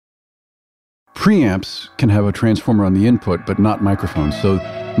preamps can have a transformer on the input, but not microphones. So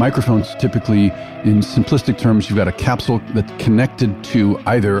microphones typically, in simplistic terms, you've got a capsule that's connected to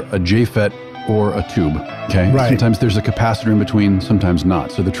either a JFET or a tube, okay? Right. Sometimes there's a capacitor in between, sometimes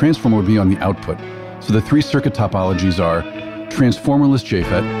not. So the transformer would be on the output. So the three circuit topologies are transformerless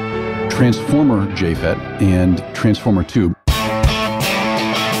JFET, transformer JFET, and transformer tube.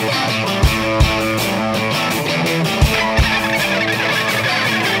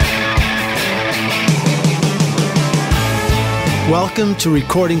 Welcome to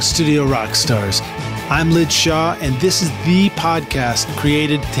Recording Studio Rockstars. I'm Lid Shaw, and this is the podcast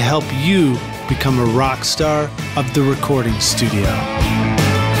created to help you become a rock star of the recording studio.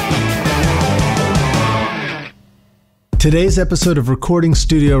 Today's episode of Recording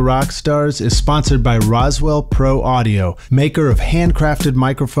Studio Rockstars is sponsored by Roswell Pro Audio, maker of handcrafted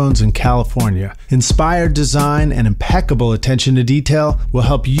microphones in California. Inspired design and impeccable attention to detail will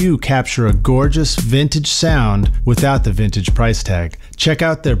help you capture a gorgeous vintage sound without the vintage price tag. Check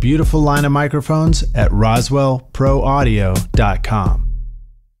out their beautiful line of microphones at roswellproaudio.com.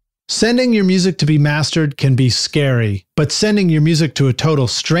 Sending your music to be mastered can be scary, but sending your music to a total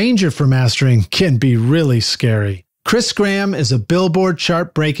stranger for mastering can be really scary. Chris Graham is a Billboard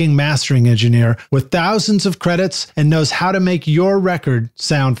chart-breaking mastering engineer with thousands of credits and knows how to make your record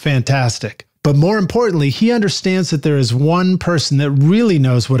sound fantastic. But more importantly, he understands that there is one person that really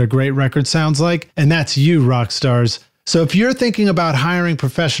knows what a great record sounds like, and that's you, rock stars. So if you're thinking about hiring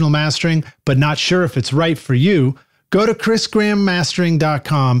professional mastering, but not sure if it's right for you, go to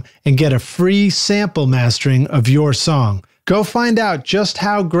chrisgrahammastering.com and get a free sample mastering of your song. Go find out just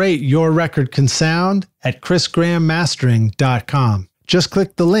how great your record can sound at chrisgrahammastering.com. Just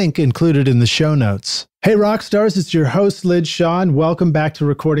click the link included in the show notes. Hey Rockstars, it's your host Lid Shaw, and welcome back to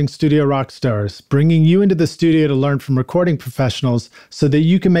Recording Studio Rockstars, bringing you into the studio to learn from recording professionals so that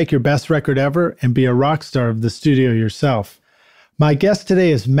you can make your best record ever and be a rock star of the studio yourself. My guest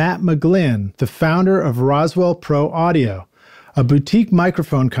today is Matt McGlynn, the founder of Roswell Pro Audio, a boutique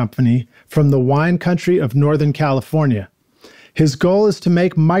microphone company from the wine country of Northern California. His goal is to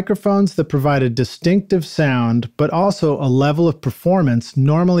make microphones that provide a distinctive sound, but also a level of performance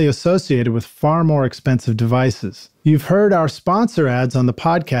normally associated with far more expensive devices. You've heard our sponsor ads on the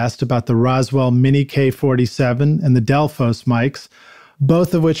podcast about the Roswell Mini K47 and the Delphos mics,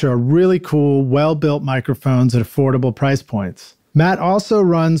 both of which are really cool, well-built microphones at affordable price points. Matt also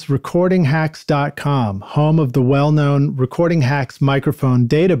runs recordinghacks.com, home of the well-known Recording Hacks microphone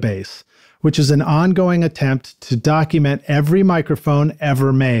database, which is an ongoing attempt to document every microphone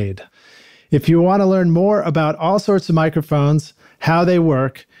ever made. If you want to learn more about all sorts of microphones, how they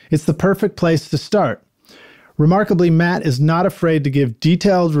work, it's the perfect place to start. Remarkably, Matt is not afraid to give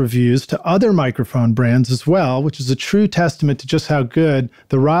detailed reviews to other microphone brands as well, which is a true testament to just how good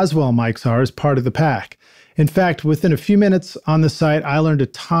the Roswell mics are as part of the pack. In fact, within a few minutes on the site, I learned a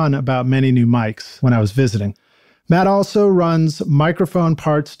ton about many new mics when I was visiting. Matt also runs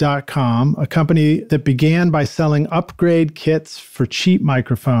microphoneparts.com, a company that began by selling upgrade kits for cheap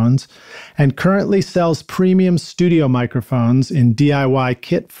microphones and currently sells premium studio microphones in DIY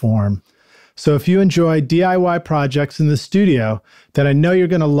kit form. So if you enjoy DIY projects in the studio, then I know you're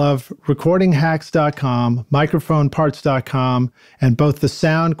going to love recordinghacks.com, microphoneparts.com, and both the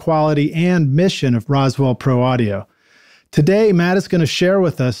sound quality and mission of Roswell Pro Audio. Today, Matt is going to share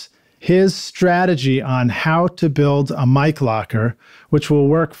with us his strategy on how to build a mic locker, which will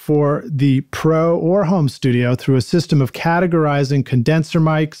work for the pro or home studio through a system of categorizing condenser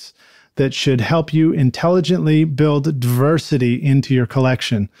mics that should help you intelligently build diversity into your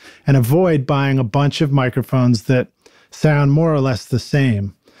collection and avoid buying a bunch of microphones that sound more or less the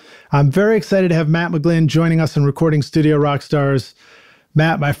same. I'm very excited to have Matt McGlynn joining us in Recording Studio Rockstars.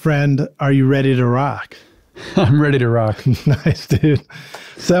 Matt, my friend, are you ready to rock? I'm ready to rock. Nice, dude.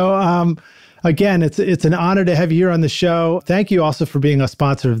 So, again, it's an honor to have you here on the show. Thank you also for being a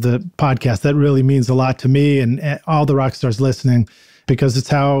sponsor of the podcast. That really means a lot to me and all the rock stars listening, because it's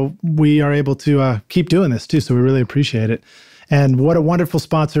how we are able to keep doing this too. So we really appreciate it. And what a wonderful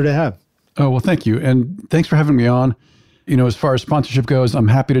sponsor to have. Oh, well, thank you. And thanks for having me on. You know, as far as sponsorship goes, I'm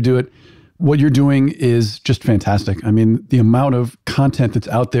happy to do it. What you're doing is just fantastic. I mean, the amount of content that's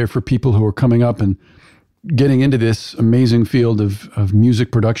out there for people who are coming up and getting into this amazing field of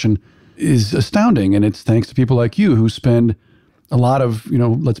music production is astounding. And it's thanks to people like you who spend a lot of, you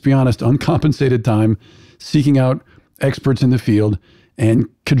know, let's be honest, uncompensated time seeking out experts in the field and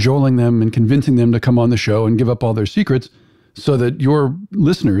cajoling them and convincing them to come on the show and give up all their secrets so that your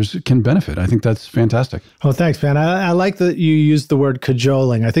listeners can benefit. I think that's fantastic. Oh, thanks, man. I like that you used the word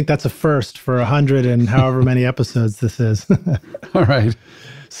cajoling. I think that's a first for 100 and however many episodes this is. All right.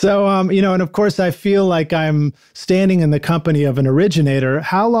 So, and of course, I feel like I'm standing in the company of an originator.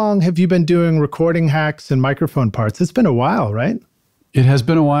 How long have you been doing recording hacks and microphone parts? It's been a while, right? It has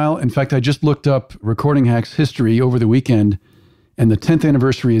been a while. In fact, I just looked up recording hacks history over the weekend, and the 10th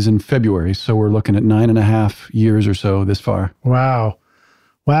anniversary is in February. So we're looking at 9.5 years or so this far. Wow.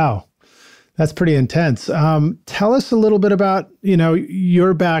 That's pretty intense. Tell us a little bit about,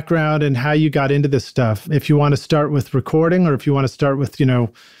 your background and how you got into this stuff. If you want to start with recording, or if you want to start with,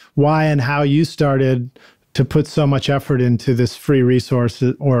 why and how you started to put so much effort into this free resource,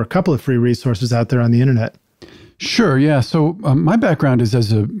 or a couple of free resources out there on the internet. Sure. Yeah. So my background is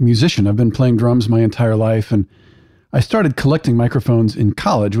as a musician. I've been playing drums my entire life, and I started collecting microphones in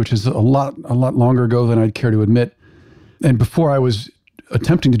college, which is a lot longer ago than I'd care to admit. And before I was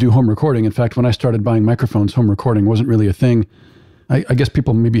attempting to do home recording. In fact, when I started buying microphones, home recording wasn't really a thing. I guess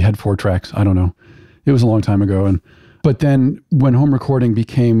people maybe had 4 tracks. I don't know. It was a long time ago. But then when home recording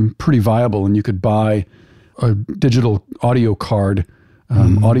became pretty viable and you could buy a digital audio card,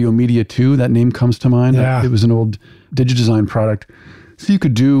 Audio Media 2, that name comes to mind. Yeah. It was an old DigiDesign product. So you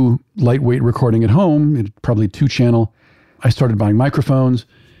could do lightweight recording at home, probably 2-channel. I started buying microphones,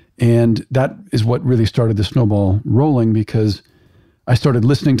 and that is what really started the snowball rolling, because I started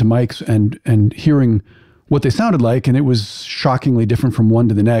listening to mics and hearing what they sounded like, and it was shockingly different from one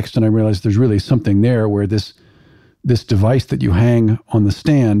to the next. And I realized there's really something there where this device that you hang on the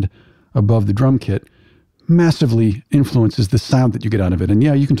stand above the drum kit massively influences the sound that you get out of it. And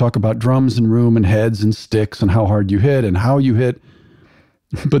yeah, you can talk about drums and room and heads and sticks and how hard you hit and how you hit.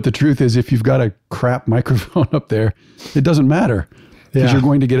 But the truth is, if you've got a crap microphone up there, it doesn't matter, because you're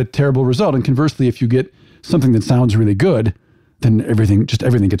going to get a terrible result. And conversely, if you get something that sounds really good, then everything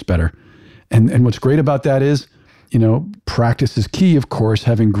gets better. And what's great about that is, practice is key, of course.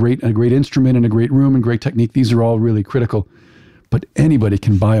 Having a great instrument and a great room and great technique, these are all really critical. But anybody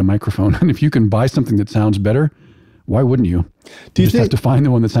can buy a microphone. And if you can buy something that sounds better, why wouldn't you? You just have to find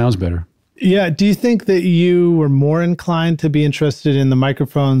the one that sounds better. Yeah. Do you think that you were more inclined to be interested in the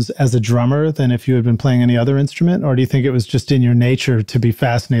microphones as a drummer than if you had been playing any other instrument? Or do you think it was just in your nature to be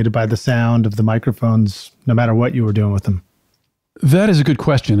fascinated by the sound of the microphones, no matter what you were doing with them? That is a good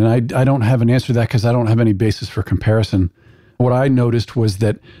question. And I don't have an answer to that because I don't have any basis for comparison. What I noticed was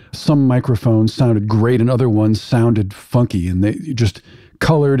that some microphones sounded great and other ones sounded funky, and they just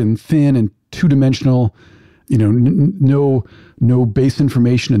colored and thin and 2-dimensional, no bass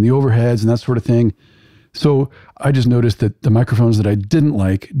information in the overheads and that sort of thing. So I just noticed that the microphones that I didn't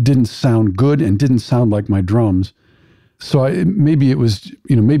like didn't sound good and didn't sound like my drums. So maybe it was,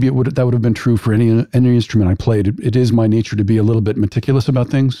 that would have been true for any instrument I played. It is my nature to be a little bit meticulous about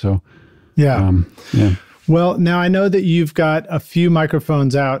things. So yeah. Well, now I know that you've got a few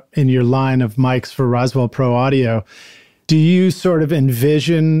microphones out in your line of mics for Roswell Pro Audio. Do you sort of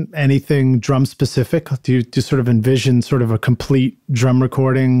envision anything drum specific? Do you sort of envision sort of a complete drum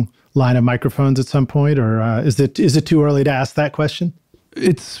recording line of microphones at some point, or is it too early to ask that question?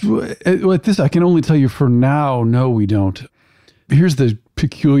 I can only tell you for now, no, we don't. Here's the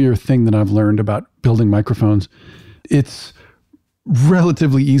peculiar thing that I've learned about building microphones. It's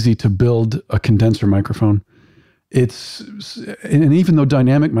relatively easy to build a condenser microphone. And even though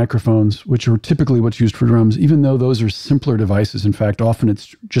dynamic microphones, which are typically what's used for drums, even though those are simpler devices, in fact, often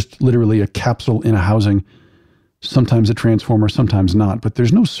it's just literally a capsule in a housing, sometimes a transformer, sometimes not, but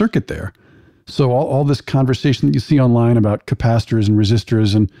there's no circuit there. So all this conversation that you see online about capacitors and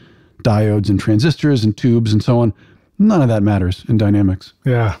resistors and diodes and transistors and tubes and so on, none of that matters in dynamics.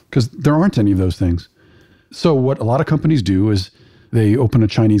 Yeah. Because there aren't any of those things. So what a lot of companies do is they open a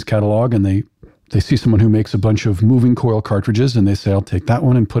Chinese catalog and they see someone who makes a bunch of moving coil cartridges, and they say, I'll take that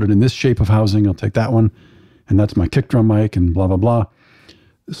one and put it in this shape of housing. I'll take that one, and that's my kick drum mic, and blah, blah, blah.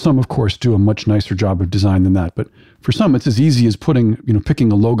 Some, of course, do a much nicer job of design than that. But for some, it's as easy as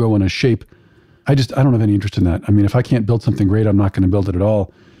picking a logo and a shape. I don't have any interest in that. I mean, if I can't build something great, I'm not going to build it at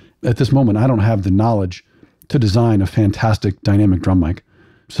all. At this moment, I don't have the knowledge to design a fantastic dynamic drum mic.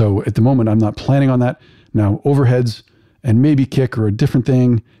 So at the moment, I'm not planning on that. Now, overheads and maybe kick are a different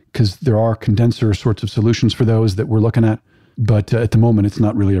thing, because there are condenser sorts of solutions for those that we're looking at. But at the moment, it's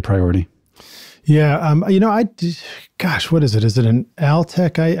not really a priority. Yeah. Gosh, what is it? Is it an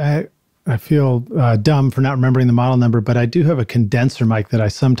Altec? I feel dumb for not remembering the model number, but I do have a condenser mic that I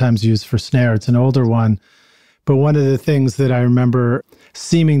sometimes use for snare. It's an older one. But one of the things that I remember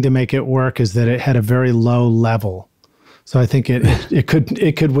seeming to make it work is that it had a very low level. So I think it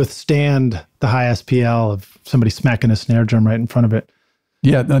could withstand the high SPL of somebody smacking a snare drum right in front of it.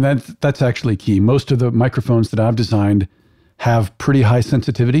 Yeah, that's actually key. Most of the microphones that I've designed have pretty high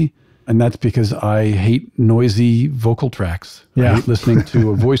sensitivity, And that's because I hate noisy vocal tracks. Yeah. I hate listening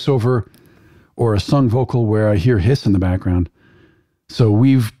to a voiceover or a sung vocal where I hear hiss in the background. So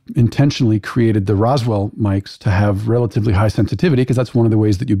we've intentionally created the Roswell mics to have relatively high sensitivity because that's one of the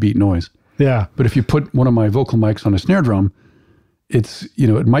ways that you beat noise. Yeah. But if you put one of my vocal mics on a snare drum, it's,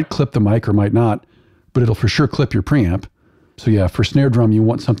 it might clip the mic or might not, but it'll for sure clip your preamp. So yeah, for snare drum, you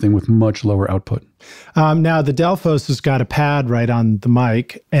want something with much lower output. Now, the Delphos has got a pad right on the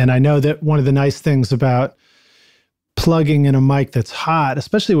mic. And I know that one of the nice things about plugging in a mic that's hot,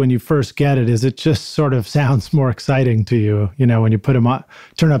 especially when you first get it, is it just sort of sounds more exciting to you. When you put them on,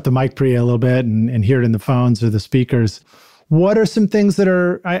 turn up the mic pre a little bit and hear it in the phones or the speakers. What are some things that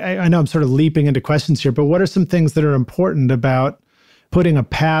are, I know I'm sort of leaping into questions here, but what are some things that are important about putting a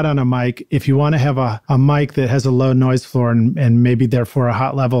pad on a mic if you want to have a mic that has a low noise floor and maybe therefore a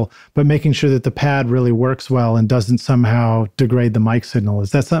hot level, but making sure that the pad really works well and doesn't somehow degrade the mic signal?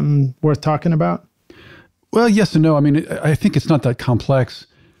 Is that something worth talking about? Well, yes and no. I mean, I think it's not that complex.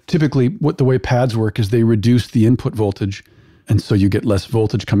 Typically, the way pads work is they reduce the input voltage, and so you get less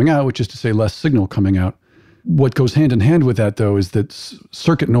voltage coming out, which is to say less signal coming out. What goes hand in hand with that, though, is that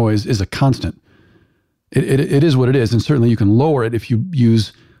circuit noise is a constant. It is what it is, and certainly you can lower it if you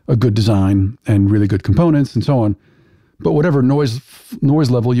use a good design and really good components and so on. But whatever noise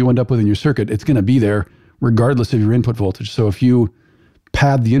level you end up with in your circuit, it's going to be there regardless of your input voltage. So if you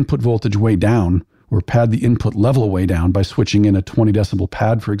pad the input voltage way down or pad the input level way down by switching in a 20 decibel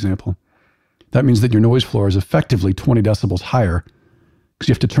pad, for example, that means that your noise floor is effectively 20 decibels higher because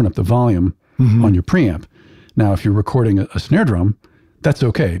you have to turn up the volume on your preamp. Now, if you're recording a snare drum, that's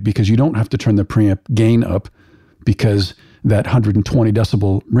okay because you don't have to turn the preamp gain up because that 120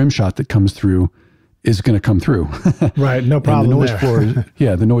 decibel rim shot that comes through is going to come through. Right, no problem the noise there.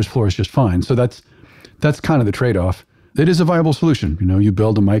 floor, the noise floor is just fine. So that's kind of the trade-off. It is a viable solution. You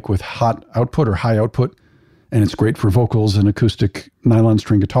build a mic with hot output or high output, and it's great for vocals and acoustic nylon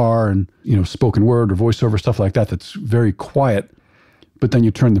string guitar and spoken word or voiceover, stuff like that. That's very quiet. But then you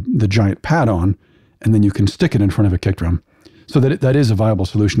turn the giant pad on, and then you can stick it in front of a kick drum. So that is a viable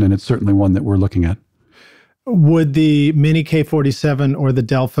solution, and it's certainly one that we're looking at. Would the Mini K47 or the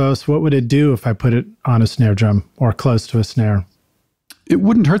Delphos, what would it do if I put it on a snare drum or close to a snare? It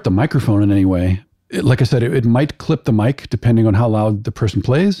wouldn't hurt the microphone in any way. Like I said, it might clip the mic depending on how loud the person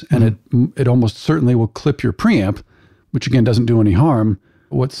plays, and it almost certainly will clip your preamp, which again doesn't do any harm.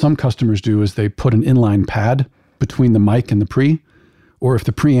 What some customers do is they put an inline pad between the mic and the pre, or if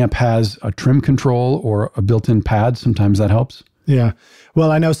the preamp has a trim control or a built-in pad, sometimes that helps. Yeah.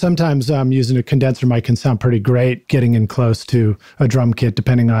 Well, I know sometimes using a condenser mic can sound pretty great getting in close to a drum kit,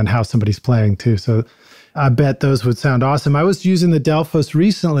 depending on how somebody's playing too. So I bet those would sound awesome. I was using the Delphos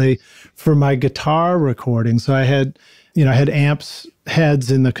recently for my guitar recording. So I had amps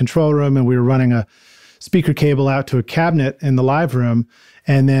heads in the control room, and we were running a speaker cable out to a cabinet in the live room,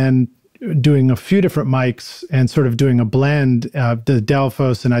 and then doing a few different mics and sort of doing a blend of the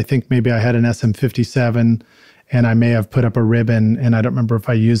Delphos. And I think maybe I had an SM57 and I may have put up a ribbon, and I don't remember if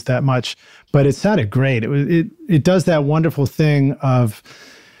I used that much, but it sounded great. It does that wonderful thing of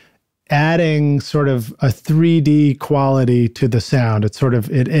adding sort of a 3D quality to the sound.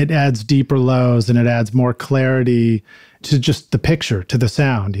 It adds deeper lows and it adds more clarity to just the picture, to the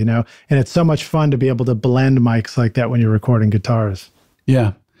sound, and it's so much fun to be able to blend mics like that when you're recording guitars.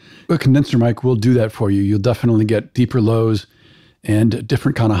 Yeah. A condenser mic will do that for you. You'll definitely get deeper lows and a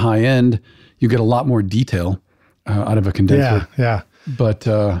different kind of high end. You get a lot more detail out of a condenser. Yeah. But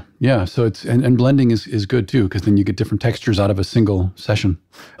so it's, and blending is good too, because then you get different textures out of a single session.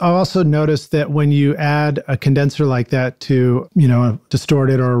 I also noticed that when you add a condenser like that to, a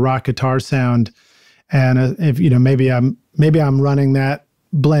distorted or a rock guitar sound, and if, maybe I'm running that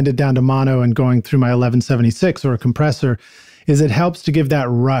blended down to mono and going through my 1176 or a compressor, is it helps to give that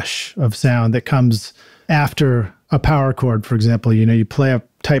rush of sound that comes after a power chord, for example. You play a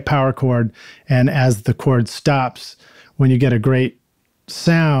tight power chord, and as the chord stops, when you get a great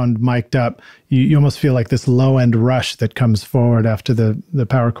sound mic'd up, you almost feel like this low-end rush that comes forward after the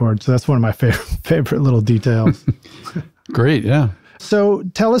power chord. So that's one of my favorite little details. Great, yeah. So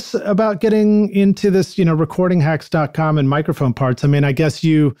tell us about getting into this, recordinghacks.com and microphone parts. I mean, I guess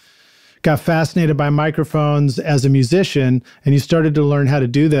you got fascinated by microphones as a musician, and you started to learn how to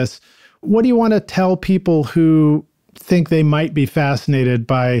do this. What do you want to tell people who think they might be fascinated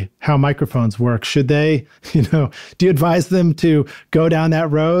by how microphones work? Should they, do you advise them to go down that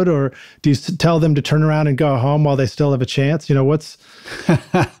road, or do you tell them to turn around and go home while they still have a chance? What's...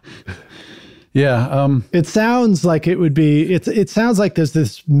 Yeah. It sounds like it would be, it sounds like there's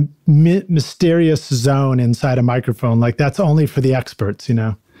this mysterious zone inside a microphone. Like that's only for the experts,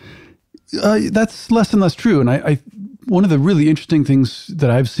 That's less and less true. And I one of the really interesting things that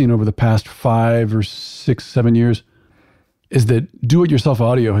I've seen over the past 5 or 6, 7 years is that do-it-yourself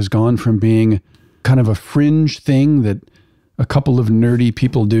audio has gone from being kind of a fringe thing that a couple of nerdy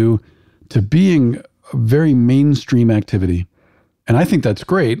people do to being a very mainstream activity. And I think that's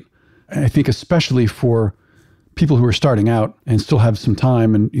great. I think especially for people who are starting out and still have some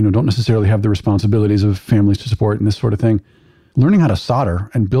time and, don't necessarily have the responsibilities of families to support and this sort of thing. Learning how to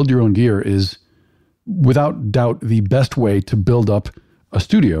solder and build your own gear is without doubt the best way to build up a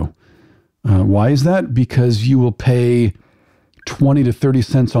studio. Why is that? Because you will pay 20 to 30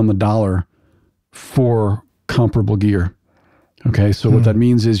 cents on the dollar for comparable gear. Okay, so what that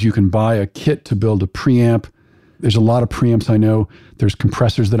means is you can buy a kit to build a preamp. There's a lot of preamps I know. There's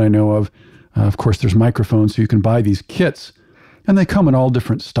compressors that I know of. Of course, there's microphones, so you can buy these kits, and they come in all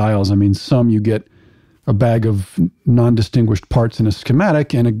different styles. I mean, some you get a bag of non-distinguished parts in a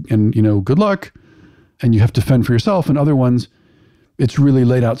schematic, and good luck, and you have to fend for yourself. And other ones, it's really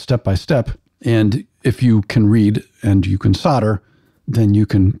laid out step by step. And if you can read and you can solder, then you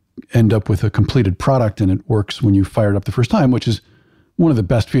can end up with a completed product, and it works when you fire it up the first time, which is one of the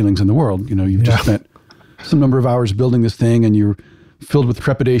best feelings in the world. You've just spent some number of hours building this thing, and you're filled with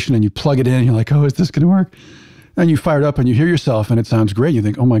trepidation, and you plug it in, and you're like, oh, is this going to work? And you fire it up, and you hear yourself, and it sounds great. You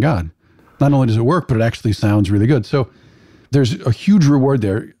think, oh my God, not only does it work, but it actually sounds really good. So there's a huge reward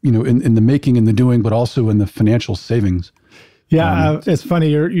there, in the making and the doing, but also in the financial savings. Yeah, it's funny.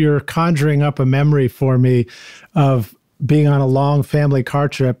 You're conjuring up a memory for me of being on a long family car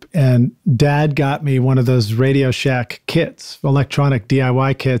trip, and Dad got me one of those Radio Shack kits, electronic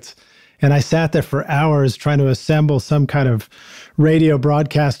DIY kits. And I sat there for hours trying to assemble some kind of radio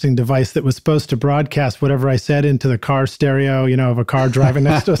broadcasting device that was supposed to broadcast whatever I said into the car stereo, of a car driving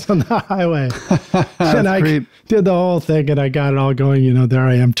next to us on the highway. And I did the whole thing, and I got it all going. There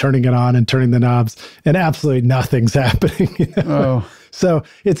I am turning it on and turning the knobs, and absolutely nothing's happening. Oh. So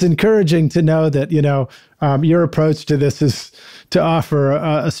it's encouraging to know that, your approach to this is to offer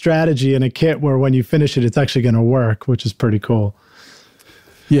a strategy and a kit where when you finish it, it's actually going to work, which is pretty cool.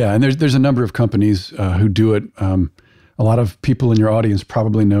 Yeah, and there's a number of companies who do it. A lot of people in your audience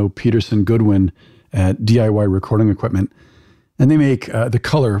probably know Peterson Goodwin at DIY Recording Equipment, and they make the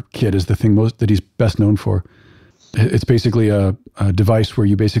Color Kit is the thing that he's best known for. It's basically a device where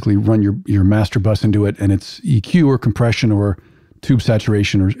you basically run your master bus into it, and it's EQ or compression or tube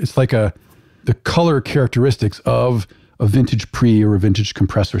saturation, or it's like the color characteristics of a vintage pre or a vintage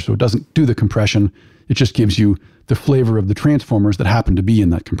compressor. So it doesn't do the compression; it just gives you the flavor of the transformers that happen to be in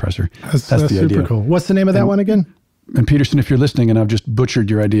that compressor. That's the super idea. Cool. What's the name of that one again? And Peterson, if you're listening and I've just butchered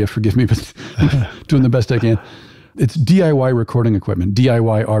your idea, forgive me, but doing the best I can. It's DIY Recording Equipment.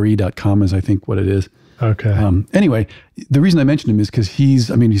 DIYRE.com is, I think, what it is. Okay. Anyway, the reason I mentioned him is because he's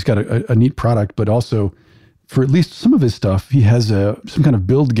got a neat product, but also for at least some of his stuff, he has some kind of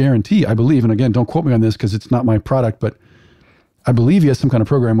build guarantee, I believe. And again, don't quote me on this because it's not my product, but I believe he has some kind of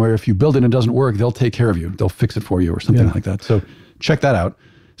program where if you build it and it doesn't work, they'll take care of you. They'll fix it for you or something like that. So check that out.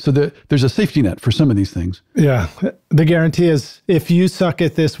 So there's a safety net for some of these things. Yeah. The guarantee is if you suck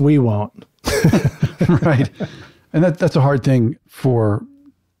at this, we won't. Right. And that's a hard thing for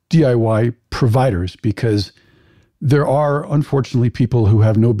DIY providers because there are, unfortunately, people who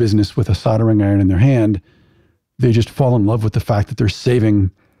have no business with a soldering iron in their hand. They just fall in love with the fact that they're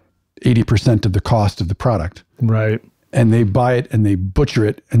saving 80% of the cost of the product. Right. And they buy it and they butcher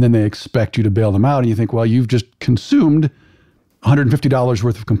it, and then they expect you to bail them out. And you think, well, you've just consumed $150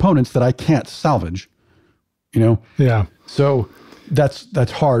 worth of components that I can't salvage, Yeah. So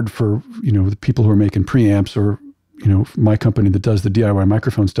that's hard for, the people who are making preamps or, my company that does the DIY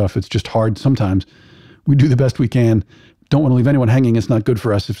microphone stuff. It's just hard sometimes. We do the best we can. Don't want to leave anyone hanging. It's not good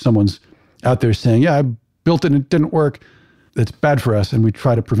for us if someone's out there saying, yeah, I built it and it didn't work. That's bad for us. And we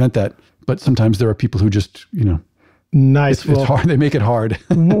try to prevent that. But sometimes there are people who just, Nice. It's hard. They make it hard.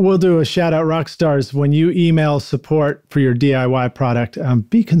 We'll do a shout out, Rockstars. When you email support for your DIY product,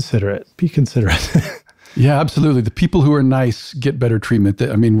 be considerate. Be considerate. Yeah, absolutely. The people who are nice get better treatment.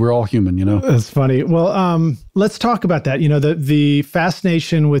 We're all human, That's funny. Well, let's talk about that. The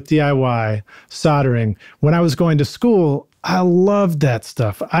fascination with DIY soldering. When I was going to school, I loved that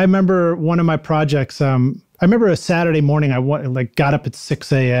stuff. I remember one of my projects. I remember a Saturday morning, I got up at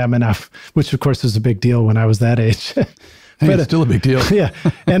 6 a.m. which of course was a big deal when I was that age. But it's still a big deal. Yeah.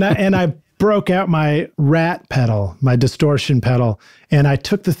 And I broke out my rat pedal, my distortion pedal, and I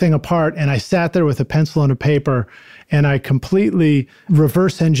took the thing apart and I sat there with a pencil and a paper and I completely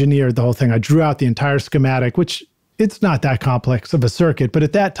reverse engineered the whole thing. I drew out the entire schematic, which it's not that complex of a circuit, but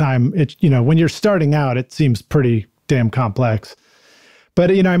at that time, when you're starting out, it seems pretty damn complex. But,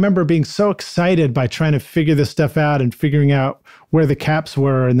 I remember being so excited by trying to figure this stuff out and figuring out where the caps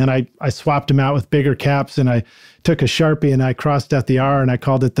were. And then I swapped them out with bigger caps, and I took a Sharpie and I crossed out the R and I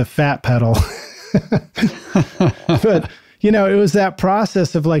called it the fat pedal. But, it was that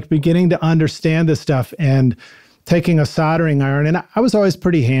process of like beginning to understand this stuff and taking a soldering iron. And I was always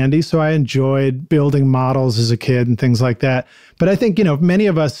pretty handy, so I enjoyed building models as a kid and things like that. But I think, many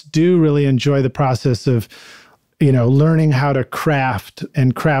of us do really enjoy the process of, learning how to craft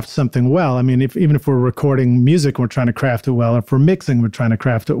something well. I mean, even if we're recording music, we're trying to craft it well. If we're mixing, we're trying to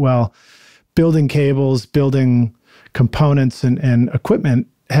craft it well. Building cables, building components and equipment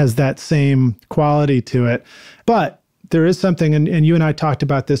has that same quality to it. But there is something, and you and I talked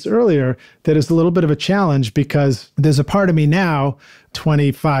about this earlier, that is a little bit of a challenge, because there's a part of me now,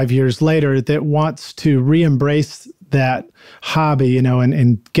 25 years later, that wants to re-embrace that hobby,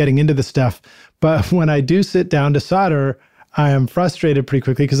 and getting into the stuff. But when I do sit down to solder, I am frustrated pretty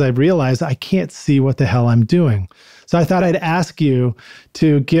quickly because I realize I can't see what the hell I'm doing. So I thought I'd ask you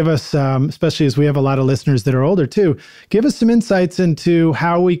to give us, especially as we have a lot of listeners that are older too, give us some insights into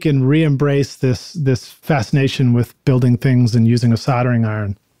how we can re-embrace this fascination with building things and using a soldering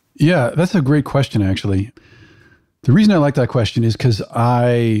iron. Yeah, that's a great question, actually. The reason I like that question is because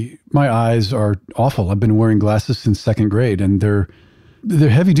my eyes are awful. I've been wearing glasses since second grade, and they're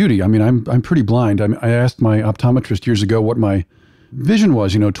heavy duty. I mean, I'm pretty blind. I asked my optometrist years ago what my vision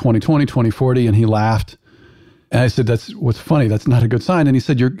was, 20/20, 20/40, and he laughed. And I said, "That's what's funny. That's not a good sign." And he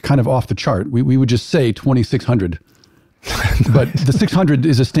said, "You're kind of off the chart. We would just say 2600." But the 600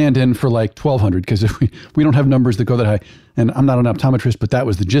 is a stand-in for like 1200, because if we don't have numbers that go that high. And I'm not an optometrist, but that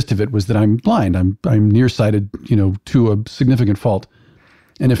was the gist of it, was that I'm blind. I'm nearsighted, to a significant fault.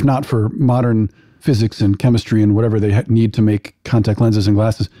 And if not for modern physics and chemistry and whatever they need to make contact lenses and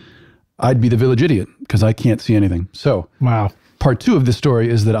glasses, I'd be the village idiot because I can't see anything. So, wow. Part two of this story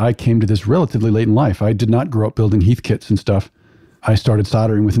is that I came to this relatively late in life. I did not grow up building Heath kits and stuff. I started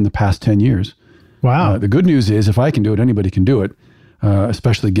soldering within the past 10 years. Wow. The good news is if I can do it, anybody can do it,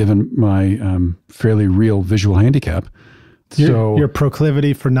 especially given my fairly real visual handicap. Your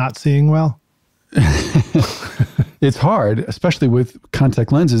proclivity for not seeing well? It's hard, especially with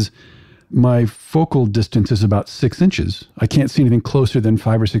contact lenses. My focal distance is about 6 inches. I can't see anything closer than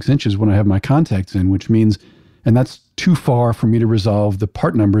 5 or 6 inches when I have my contacts in, which means, and that's too far for me to resolve the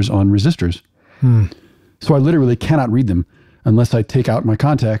part numbers on resistors. So I literally cannot read them unless I take out my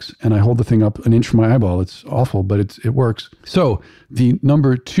contacts and I hold the thing up an inch from my eyeball. It's awful, but it works. So the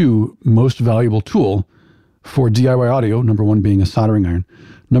number 2 most valuable tool for DIY audio, number 1 being a soldering iron,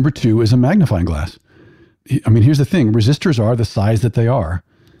 number 2 is a magnifying glass. I mean, here's the thing. Resistors are the size that they are,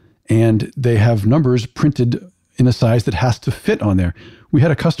 and they have numbers printed in a size that has to fit on there. We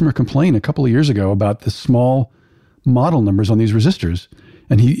had a customer complain a couple of years ago about the small model numbers on these resistors.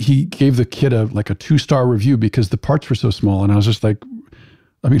 And he gave the kid a 2-star review because the parts were so small. And I was just like,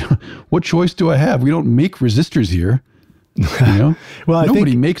 I mean, what choice do I have? We don't make resistors here. Well,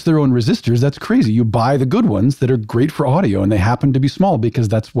 nobody makes their own resistors. That's crazy. You buy the good ones that are great for audio, and they happen to be small because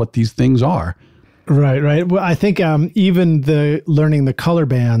that's what these things are. Right. Well, I think even learning the color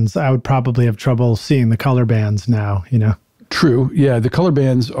bands, I would probably have trouble seeing the color bands now, True. Yeah, the color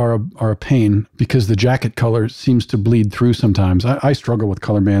bands are a pain because the jacket color seems to bleed through sometimes. I struggle with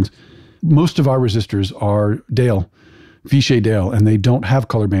color bands. Most of our resistors are Dale, Vichy Dale, and they don't have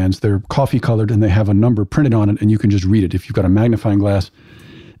color bands. They're coffee colored and they have a number printed on it, and you can just read it. If you've got a magnifying glass,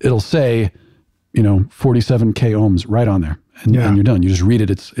 it'll say, 47K ohms right on there, and you're done. You just read it.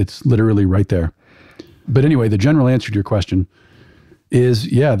 It's literally right there. But anyway, the general answer to your question is,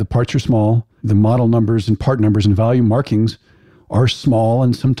 the parts are small. The model numbers and part numbers and value markings are small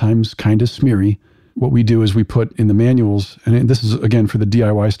and sometimes kind of smeary. What we do is we put in the manuals, and this is, again, for the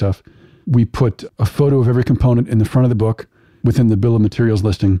DIY stuff, we put a photo of every component in the front of the book within the bill of materials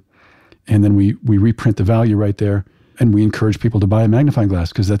listing, and then we reprint the value right there, and we encourage people to buy a magnifying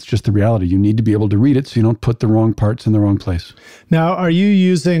glass because that's just the reality. You need to be able to read it so you don't put the wrong parts in the wrong place. Now, are you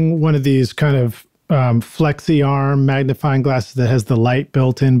using one of these kind of flexi arm magnifying glasses that has the light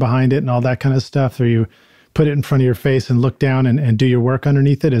built in behind it and all that kind of stuff? Or you put it in front of your face and look down and do your work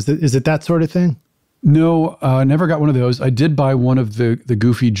underneath it? Is it that sort of thing? No, I never got one of those. I did buy one of the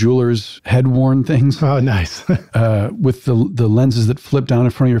goofy jeweler's head-worn things. Oh, nice. With the lenses that flip down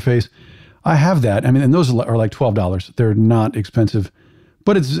in front of your face. I have that. I mean, and those are like $12. They're not expensive,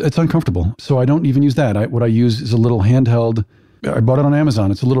 but it's uncomfortable. So I don't even use that. What I use is a little handheld. I bought it on Amazon.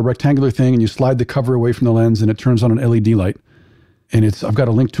 It's a little rectangular thing, and you slide the cover away from the lens, and it turns on an LED light. And I've got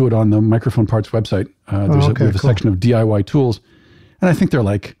a link to it on the Microphone Parts website. We have a section of DIY tools, and I think they're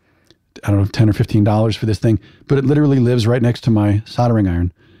like I don't know, $10 or $15 for this thing, but it literally lives right next to my soldering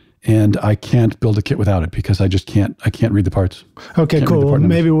iron. And I can't build a kit without it because I can't read the parts. Okay, cool. Well,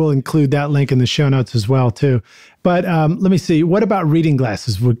 maybe we'll include that link in the show notes as well, too. But let me see. What about reading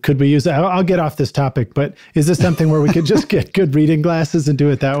glasses? Could we use that? I'll get off this topic, but is this something where we could just get good reading glasses and do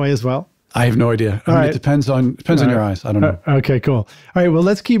it that way as well? I have no idea. I mean, it depends on your eyes. I don't know. Okay, cool. All right, well,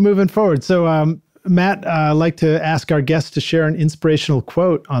 let's keep moving forward. So, Matt, I'd like to ask our guests to share an inspirational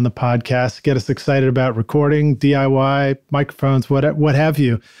quote on the podcast, get us excited about recording, DIY, microphones, what have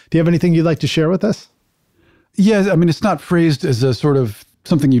you. Do you have anything you'd like to share with us? Yeah, I mean, it's not phrased as a sort of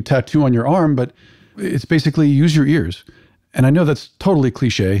something you tattoo on your arm, but it's basically use your ears. And I know that's totally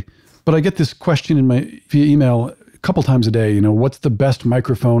cliche, but I get this question via email a couple times a day, what's the best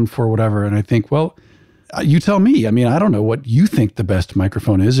microphone for whatever? And I think, well, you tell me. I mean, I don't know what you think the best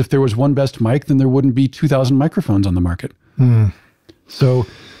microphone is. If there was one best mic, then there wouldn't be 2,000 microphones on the market. So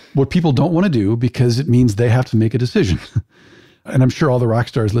what people don't want to do, because it means they have to make a decision. And I'm sure all the rock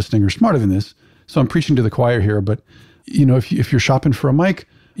stars listening are smarter than this. So I'm preaching to the choir here. But, if you're shopping for a mic,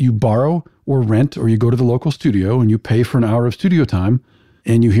 you borrow or rent, or you go to the local studio and you pay for an hour of studio time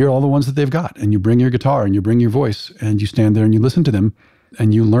and you hear all the ones that they've got. And you bring your guitar and you bring your voice and you stand there and you listen to them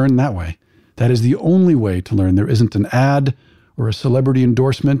and you learn that way. That is the only way to learn. There isn't an ad or a celebrity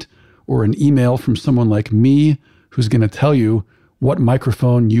endorsement or an email from someone like me who's going to tell you what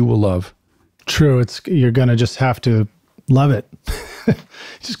microphone you will love. True. You're going to just have to love it.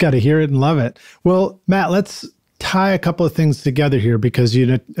 Just got to hear it and love it. Well, Matt, let's tie a couple of things together here because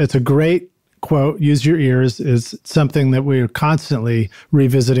it's a great quote. Use your ears is something that we're constantly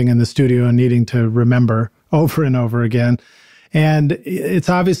revisiting in the studio and needing to remember over and over again. And it's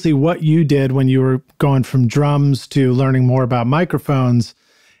obviously what you did when you were going from drums to learning more about microphones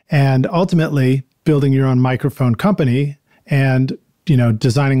and ultimately building your own microphone company and,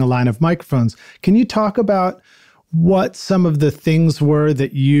 designing a line of microphones. Can you talk about what some of the things were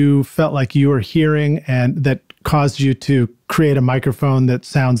that you felt like you were hearing and that caused you to create a microphone that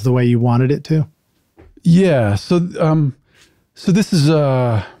sounds the way you wanted it to? Yeah. So this is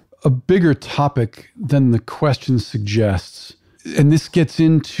a bigger topic than the question suggests. And this gets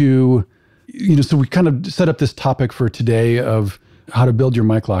into, so we kind of set up this topic for today of how to build your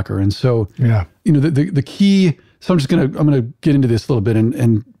mic locker. And so, the key, so I'm going to get into this a little bit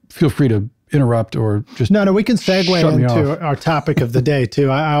and feel free to interrupt or just No, we can segue into our topic of the day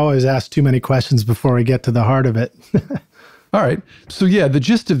too. I always ask too many questions before we get to the heart of it. All right. So the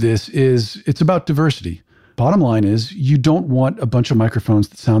gist of this is it's about diversity. Bottom line is you don't want a bunch of microphones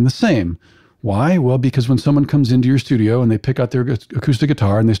that sound the same. Why? Well, because when someone comes into your studio and they pick out their acoustic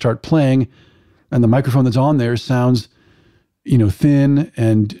guitar and they start playing and the microphone that's on there sounds, thin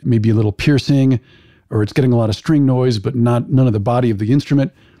and maybe a little piercing, or it's getting a lot of string noise, but none of the body of the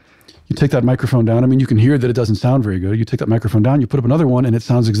instrument. You take that microphone down. I mean, you can hear that it doesn't sound very good. You take that microphone down, you put up another one and it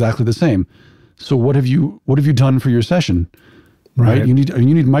sounds exactly the same. So what have you done for your session? Right? You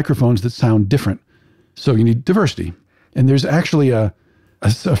need microphones that sound different. So you need diversity. And there's actually a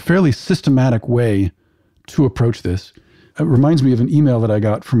fairly systematic way to approach this. It reminds me of an email that I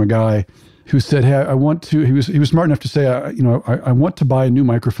got from a guy who said, "Hey, he was smart enough to say, I want to buy a new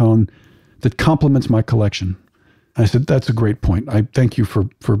microphone that complements my collection." I said, "That's a great point. I thank you for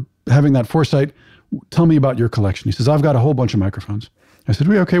having that foresight. Tell me about your collection." He says, "I've got a whole bunch of microphones." I said,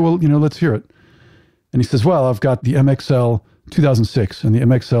 "Okay, well, let's hear it." And he says, "Well, I've got the MXL 2006 and the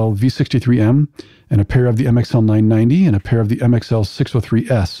MXL V63M and a pair of the MXL 990 and a pair of the MXL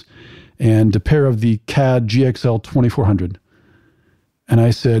 603S and a pair of the CAD GXL 2400. And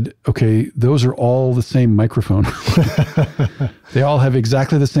I said, "Okay, those are all the same microphone. They all have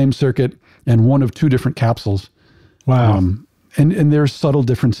exactly the same circuit and one of two different capsules." Wow. And there's subtle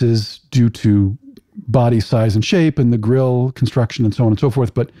differences due to body size and shape and the grill construction and so on and so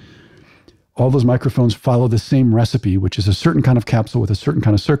forth. But all those microphones follow the same recipe, which is a certain kind of capsule with a certain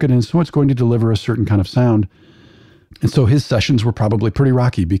kind of circuit. And so it's going to deliver a certain kind of sound. And so his sessions were probably pretty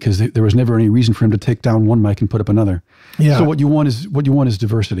rocky because there was never any reason for him to take down one mic and put up another. Yeah. So what you want is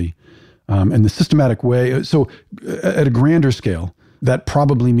diversity. And the systematic way. So at a grander scale, that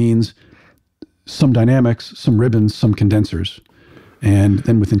probably means some dynamics, some ribbons, some condensers. And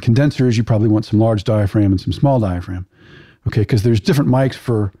then within condensers, you probably want some large diaphragm and some small diaphragm. Okay, because there's different mics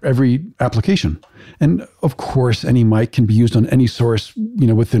for every application. And of course, any mic can be used on any source,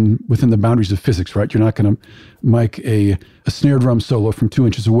 within the boundaries of physics, right? You're not going to mic a snare drum solo from 2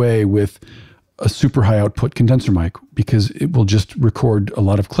 inches away with a super high output condenser mic because it will just record a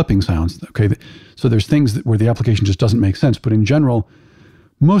lot of clipping sounds. Okay, so there's things where the application just doesn't make sense. But in general,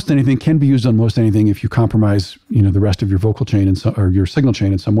 most anything can be used on most anything if you compromise, the rest of your vocal chain or your signal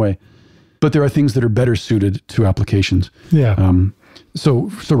chain in some way. But there are things that are better suited to applications. Yeah. So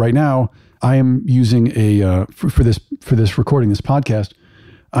right now, I am using for this recording, this podcast,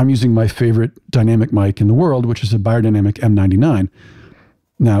 I'm using my favorite dynamic mic in the world, which is a Biodynamic M99.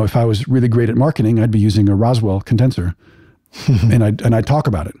 Now, if I was really great at marketing, I'd be using a Roswell condenser, and I'd talk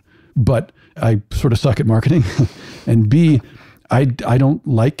about it. But I sort of suck at marketing, and B, I don't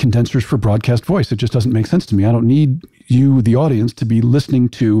like condensers for broadcast voice. It just doesn't make sense to me. I don't need you, the audience, to be listening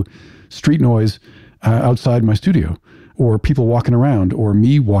to street noise outside my studio, or people walking around, or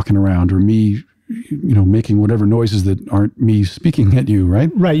me walking around, or me, making whatever noises that aren't me speaking at you, right?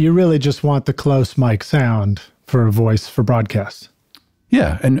 Right. You really just want the close mic sound for a voice for broadcast.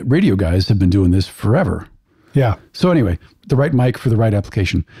 Yeah. And radio guys have been doing this forever. Yeah. So anyway, the right mic for the right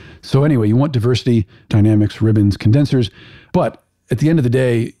application. So anyway, you want diversity, dynamics, ribbons, condensers. But at the end of the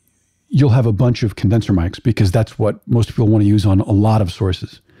day, you'll have a bunch of condenser mics because that's what most people want to use on a lot of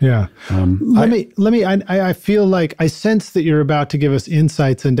sources. Yeah. I feel like I sense that you're about to give us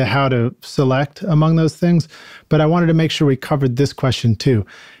insights into how to select among those things, but I wanted to make sure we covered this question too.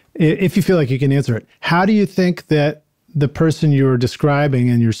 If you feel like you can answer it, how do you think that the person you're describing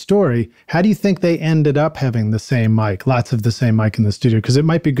in your story, how do you think they ended up having the same mic, lots of the same mic in the studio? Because it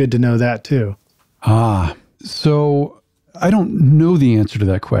might be good to know that too. So I don't know the answer to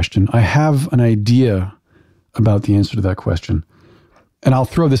that question. I have an idea about the answer to that question. And I'll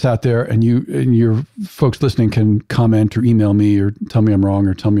throw this out there, and you and your folks listening can comment or email me or tell me I'm wrong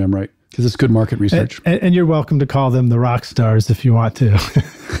or tell me I'm right, because it's good market research. And you're welcome to call them the Rockstars if you want to.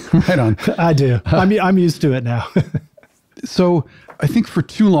 Right on. I do. I'm used to it now. So I think for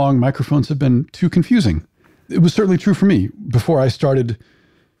too long, microphones have been too confusing. It was certainly true for me before I started.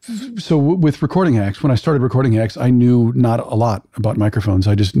 So with Recording Hacks, when I started Recording Hacks, I knew not a lot about microphones.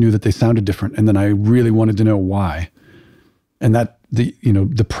 I just knew that they sounded different. And then I really wanted to know why. And that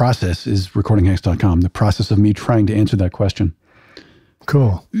the process is recordinghacks.com, the process of me trying to answer that question.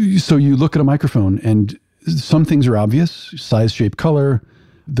 Cool. So you look at a microphone and some things are obvious: size, shape, color.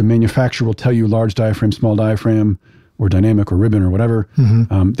 The manufacturer will tell you large diaphragm, small diaphragm, or dynamic or ribbon or whatever.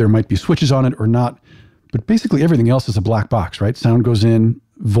 Mm-hmm. There might be switches on it or not, but basically everything else is a black box, right? Sound goes in,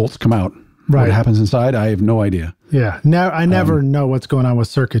 volts come out. Right. What happens inside, I have no idea. Yeah. I never know what's going on with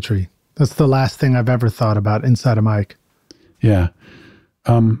circuitry. That's the last thing I've ever thought about inside a mic. Yeah.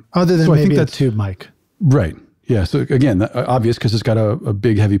 Other than maybe a tube mic. Right. Yeah. So again, obvious because it's got a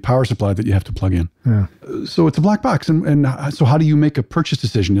big, heavy power supply that you have to plug in. Yeah. So it's a black box. And so how do you make a purchase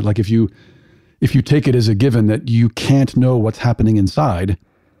decision? Like if you take it as a given that you can't know what's happening inside,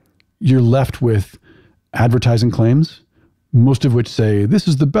 you're left with advertising claims, most of which say, this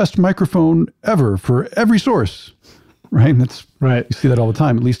is the best microphone ever for every source, right? And that's right. You see that all the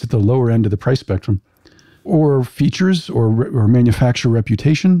time, at least at the lower end of the price spectrum. Or features or manufacturer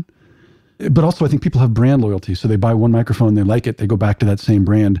reputation. But also I think people have brand loyalty. So they buy one microphone, they like it, they go back to that same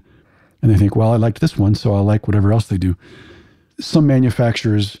brand, and they think, well, I liked this one, so I'll like whatever else they do. Some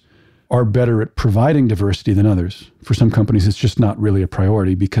manufacturers are better at providing diversity than others. For some companies, it's just not really a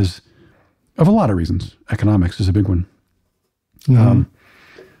priority because of a lot of reasons. Economics is a big one. Mm-hmm.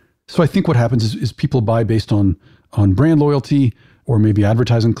 So I think what happens is people buy based on brand loyalty or maybe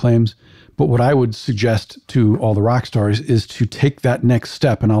advertising claims. But what I would suggest to all the rock stars is to take that next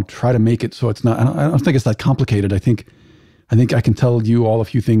step, and I'll try to make it so it's not, I don't think it's that complicated. I think I can tell you all a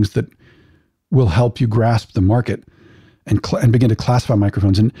few things that will help you grasp the market and begin to classify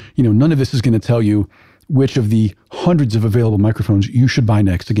microphones. And, none of this is going to tell you which of the hundreds of available microphones you should buy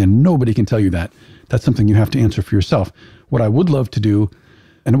next. Again, nobody can tell you that. That's something you have to answer for yourself. What I would love to do,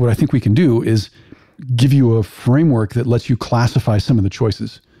 and what I think we can do, is give you a framework that lets you classify some of the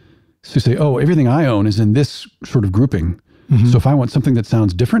choices. So you say, oh, everything I own is in this sort of grouping. Mm-hmm. So if I want something that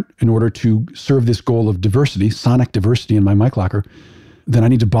sounds different in order to serve this goal of diversity, sonic diversity in my mic locker, then I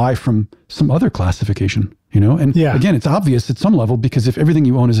need to buy from some other classification, And again, it's obvious at some level, because if everything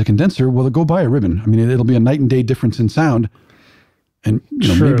you own is a condenser, well, go buy a ribbon. I mean, it'll be a night and day difference in sound. And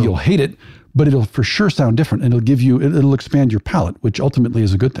maybe you'll hate it, but it'll for sure sound different, and it'll expand your palate, which ultimately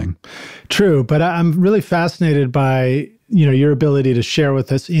is a good thing. True. But I'm really fascinated by your ability to share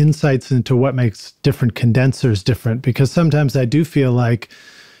with us insights into what makes different condensers different, because sometimes I do feel like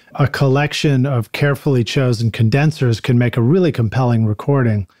a collection of carefully chosen condensers can make a really compelling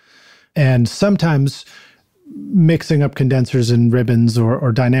recording. And sometimes mixing up condensers and ribbons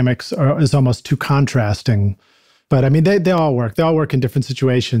or dynamics is almost too contrasting. But I mean, they all work. They all work in different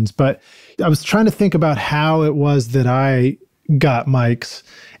situations. But I was trying to think about how it was that I got mics.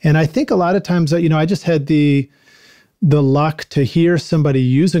 And I think a lot of times, I just had the luck to hear somebody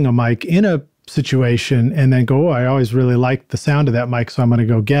using a mic in a situation and then go, oh, I always really liked the sound of that mic, so I'm going to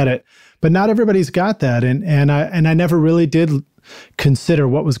go get it. But not everybody's got that. And I never really did consider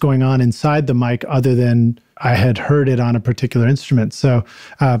what was going on inside the mic other than I had heard it on a particular instrument. So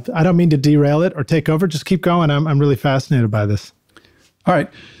I don't mean to derail it or take over. Just keep going. I'm really fascinated by this. All right.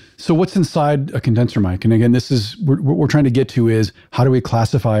 So what's inside a condenser mic? And again, this is what we're trying to get to is how do we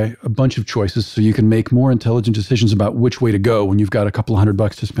classify a bunch of choices so you can make more intelligent decisions about which way to go when you've got a couple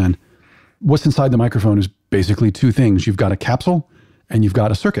 $100 to spend. What's inside the microphone is basically two things. You've got a capsule and you've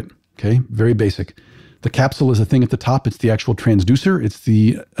got a circuit. Okay, very basic. The capsule is a thing at the top. It's the actual transducer.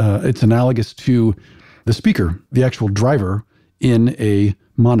 It's analogous to the speaker, the actual driver in a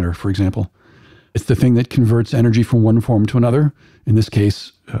monitor, for example. It's the thing that converts energy from one form to another, in this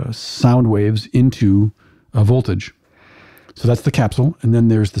case, sound waves into a voltage. So that's the capsule, and then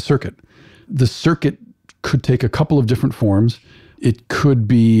there's the circuit. The circuit could take a couple of different forms. It could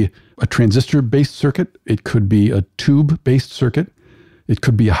be a transistor-based circuit. It could be a tube-based circuit. It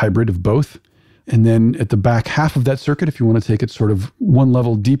could be a hybrid of both. And then at the back half of that circuit, if you want to take it sort of one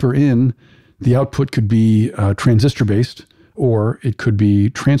level deeper in, the output could be transistor-based, or it could be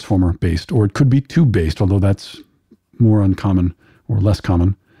transformer-based, or it could be tube-based, although that's more uncommon or less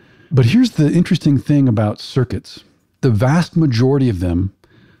common. But here's the interesting thing about circuits. The vast majority of them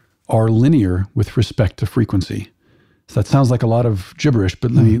are linear with respect to frequency. So that sounds like a lot of gibberish,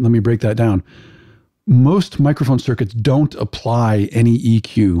 but let me break that down. Most microphone circuits don't apply any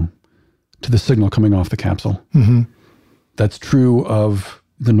EQ to the signal coming off the capsule. Mm-hmm. That's true of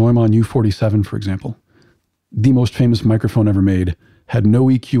the Neumann U47, for example. The most famous microphone ever made had no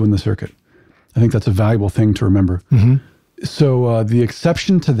EQ in the circuit. I think that's a valuable thing to remember. Mm-hmm. So the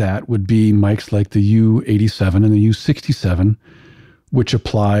exception to that would be mics like the U87 and the U67, which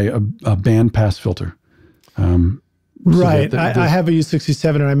apply a bandpass filter. Right. I have a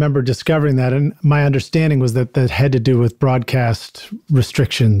U67, and I remember discovering that, and my understanding was that had to do with broadcast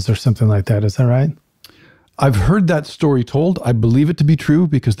restrictions or something like that. Is that right? I've heard that story told. I believe it to be true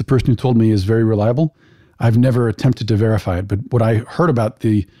because the person who told me is very reliable. I've never attempted to verify it, but what I heard about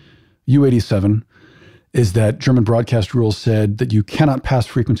the U87 is that German broadcast rules said that you cannot pass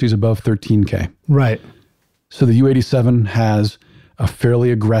frequencies above 13K. Right. So the U87 has a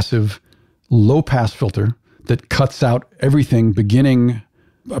fairly aggressive low-pass filter that cuts out everything beginning,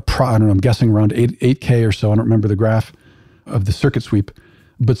 I don't know, I'm guessing around 8K or so. I don't remember the graph of the circuit sweep,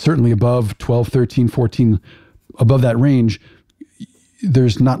 but certainly above 12, 13, 14, above that range,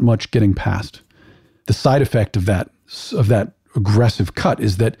 there's not much getting past. The side effect of that aggressive cut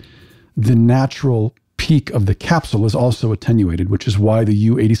is that the natural peak of the capsule is also attenuated, which is why the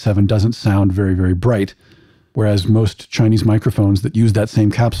U87 doesn't sound very, very bright, whereas most Chinese microphones that use that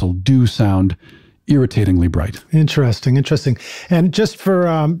same capsule do sound irritatingly bright. Interesting. And just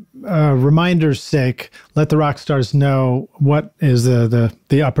for reminder's sake, let the Rockstars know what is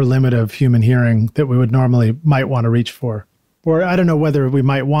the upper limit of human hearing that we would normally might want to reach for. Or I don't know whether we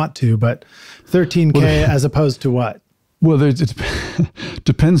might want to, but 13K as opposed to what? Well, it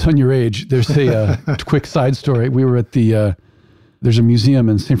depends on your age. There's a quick side story. We were at there's a museum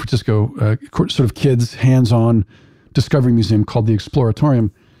in San Francisco, sort of kids hands-on discovery museum called the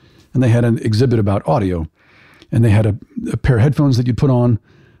Exploratorium. And they had an exhibit about audio. And they had a pair of headphones that you'd put on,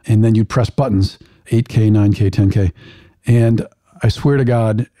 and then you'd press buttons, 8K, 9K, 10K. And I swear to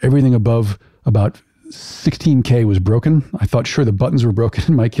God, everything above about 16K was broken. I thought, sure, the buttons were broken.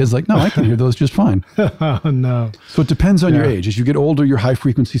 And my kid's like, no, I can hear those just fine. Oh, no. So it depends on your age. As you get older, your high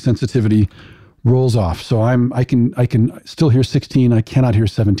frequency sensitivity rolls off. So I can still hear 16. I cannot hear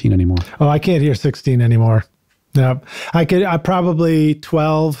 17 anymore. Oh, I can't hear 16 anymore. No, I probably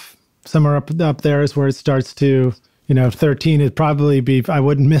 12, somewhere up there is where it starts to, 13 would probably be, I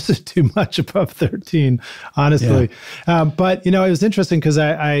wouldn't miss it too much above 13, honestly. Yeah. But, it was interesting because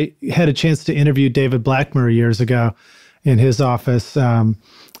I had a chance to interview David Blackmer years ago in his office. And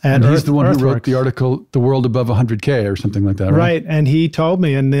he's the one who wrote the article, The World Above 100K or something like that, right? Right. And he told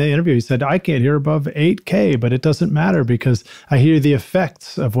me in the interview, he said, I can't hear above 8K, but it doesn't matter because I hear the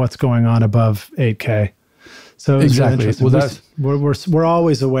effects of what's going on above 8K. So exactly. Well, we're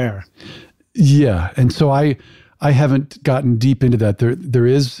always aware. Yeah. And so I haven't gotten deep into that. There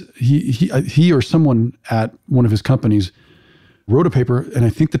is, he or someone at one of his companies wrote a paper, and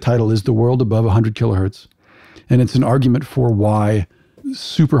I think the title is The World Above 100 Kilohertz. And it's an argument for why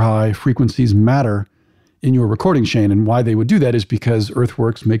super high frequencies matter in your recording chain. And why they would do that is because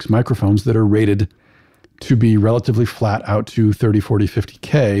Earthworks makes microphones that are rated to be relatively flat out to 30, 40,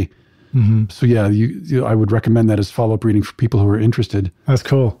 50K. Mm-hmm. So yeah, I would recommend that as follow-up reading for people who are interested. That's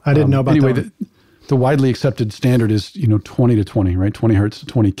cool. I didn't know about that. Anyway, the widely accepted standard is 20 to 20, right? 20 hertz to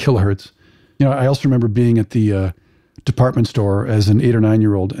 20 kilohertz. I also remember being at the department store as an 8 or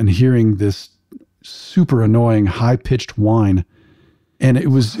 9-year-old and hearing this super annoying, high-pitched whine. And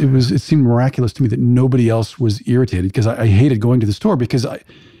it seemed miraculous to me that nobody else was irritated, because I hated going to the store because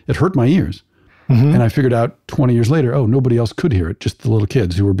it hurt my ears. Mm-hmm. And I figured out 20 years later, nobody else could hear it, just the little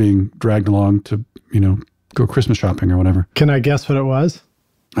kids who were being dragged along to, go Christmas shopping or whatever. Can I guess what it was?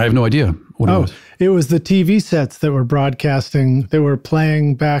 I have no idea what it was. It was the TV sets that were broadcasting, they were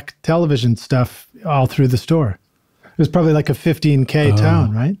playing back television stuff all through the store. It was probably like a 15K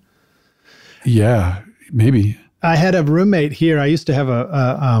tone, right? Yeah, maybe. I had a roommate here. I used to have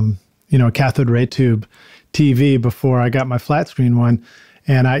a cathode ray tube TV before I got my flat screen one.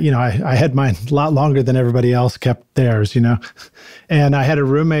 And I had mine a lot longer than everybody else kept theirs, And I had a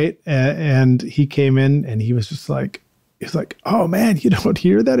roommate and he came in and he was just like, oh man, you don't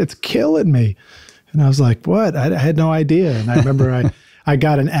hear that? It's killing me. And I was like, what? I had no idea. And I remember I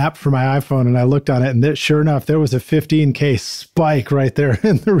got an app for my iPhone and I looked on it, and sure enough, there was a 15K spike right there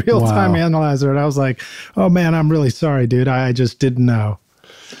in the real-time analyzer. And I was like, oh man, I'm really sorry, dude. I just didn't know.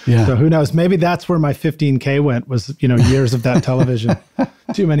 Yeah. So who knows? Maybe that's where my 15K went, was, years of that television.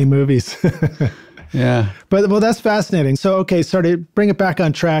 Too many movies. Yeah. But that's fascinating. So, okay, to bring it back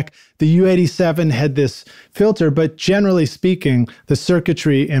on track, the U87 had this filter, but generally speaking, the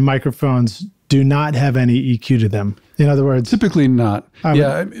circuitry in microphones do not have any EQ to them. In other words, typically not.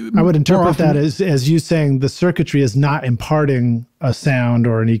 I would interpret that as you saying the circuitry is not imparting a sound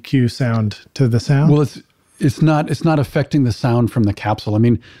or an EQ sound to the sound. Well, it's not affecting the sound from the capsule. I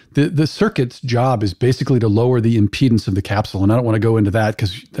mean, the circuit's job is basically to lower the impedance of the capsule, and I don't want to go into that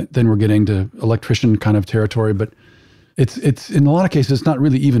because then we're getting to electrician kind of territory. But it's in a lot of cases, it's not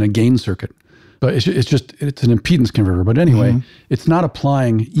really even a gain circuit, but it's an impedance converter. But anyway, it's not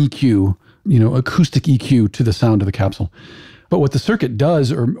applying EQ, acoustic EQ to the sound of the capsule. But what the circuit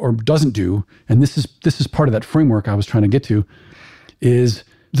does or doesn't do, and this is part of that framework I was trying to get to, is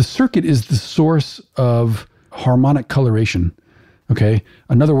the circuit is the source of harmonic coloration. Okay.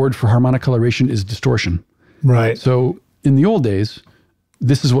 Another word for harmonic coloration is distortion. Right. So in the old days,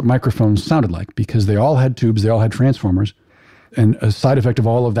 this is what microphones sounded like, because they all had tubes, they all had transformers. And a side effect of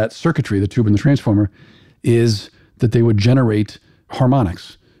all of that circuitry, the tube and the transformer, is that they would generate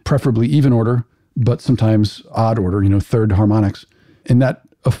harmonics, preferably even order, but sometimes odd order, third harmonics. And that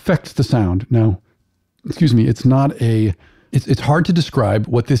affects the sound. Now, it's hard to describe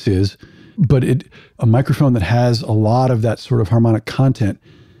what this is, but a microphone that has a lot of that sort of harmonic content,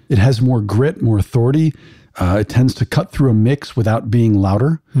 it has more grit, more authority. It tends to cut through a mix without being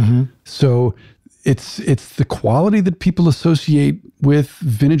louder. Mm-hmm. So it's the quality that people associate with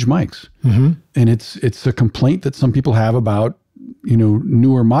vintage mics. Mm-hmm. And it's a complaint that some people have about,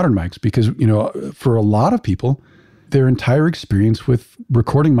 newer modern mics, because, for a lot of people, their entire experience with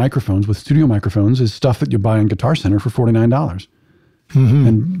recording microphones, with studio microphones, is stuff that you buy in Guitar Center for $49. Mm-hmm.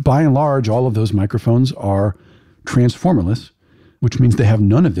 And by and large, all of those microphones are transformerless, which means they have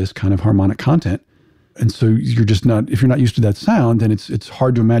none of this kind of harmonic content. And so if you're not used to that sound, then it's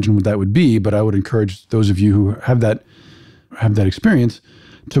hard to imagine what that would be. But I would encourage those of you who have that experience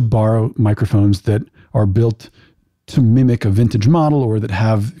to borrow microphones that are built to mimic a vintage model, or that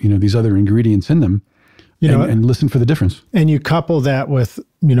have, these other ingredients in them. And listen for the difference. And you couple that with,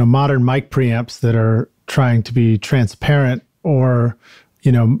 modern mic preamps that are trying to be transparent, or,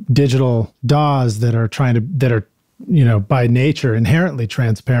 digital DAWs that are by nature inherently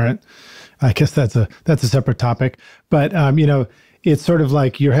transparent. I guess that's a separate topic. But, it's sort of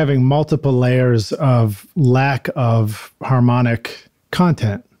like you're having multiple layers of lack of harmonic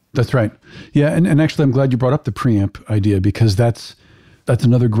content. That's right. Yeah. And actually, I'm glad you brought up the preamp idea, because that's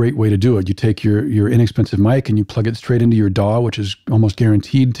another great way to do it. You take your inexpensive mic and you plug it straight into your DAW, which is almost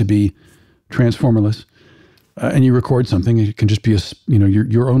guaranteed to be transformerless, and you record something. It can just be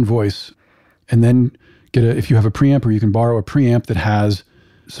your own voice, and then if you have a preamp, or you can borrow a preamp that has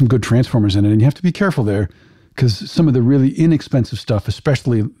some good transformers in it. And you have to be careful there, because some of the really inexpensive stuff,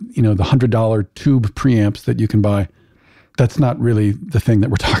 especially the $100 tube preamps that you can buy, that's not really the thing that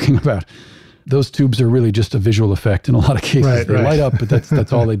we're talking about. Those tubes are really just a visual effect in a lot of cases. Right, they light up, but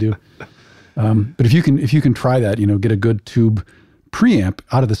that's all they do. But if you can try that, get a good tube preamp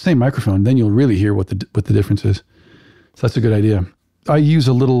out of the same microphone, then you'll really hear what the difference is. So that's a good idea. I use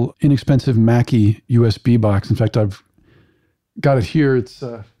a little inexpensive Mackie USB box. In fact, I've got it here. It's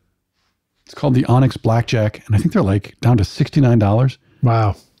called the Onyx Blackjack, and I think they're like down to $69.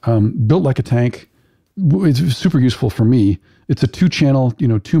 Wow. Built like a tank. It's super useful for me. It's a 2-channel,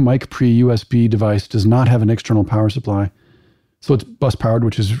 2 mic pre-USB device, does not have an external power supply. So it's bus powered,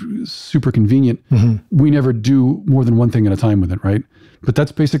 which is super convenient. Mm-hmm. We never do more than one thing at a time with it, right? But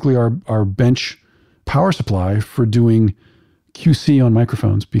that's basically our bench power supply for doing QC on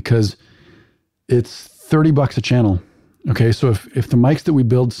microphones because it's $30 a channel. Okay, so if the mics that we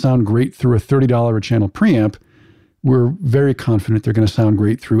build sound great through a $30 a channel preamp, we're very confident they're going to sound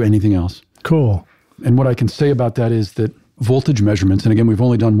great through anything else. Cool. And what I can say about that is that voltage measurements, and again, we've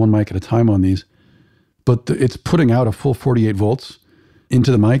only done one mic at a time on these, but it's putting out a full 48 volts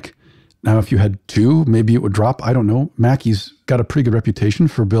into the mic. Now, if you had two, maybe it would drop. I don't know. Mackie's got a pretty good reputation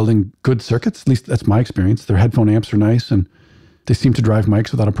for building good circuits. At least that's my experience. Their headphone amps are nice and they seem to drive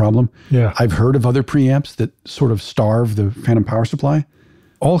mics without a problem. Yeah. I've heard of other preamps that sort of starve the phantom power supply.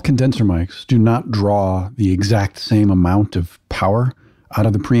 All condenser mics do not draw the exact same amount of power out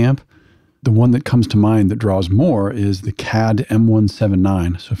of the preamp. The one that comes to mind that draws more is the CAD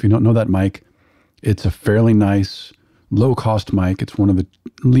M179. So if you don't know that mic, it's a fairly nice, low-cost mic. It's one of the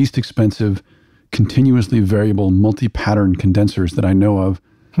least expensive, continuously variable multi-pattern condensers that I know of.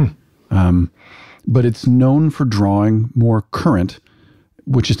 But it's known for drawing more current,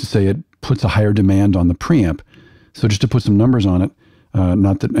 which is to say it puts a higher demand on the preamp. So just to put some numbers on it,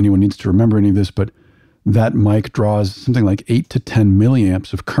 not that anyone needs to remember any of this, but that mic draws something like 8 to 10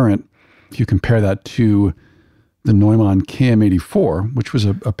 milliamps of current. If you compare that to the Neumann KM84, which was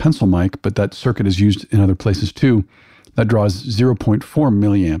a pencil mic, but that circuit is used in other places too, that draws 0.4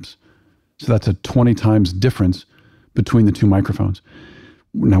 milliamps. So that's a 20 times difference between the two microphones.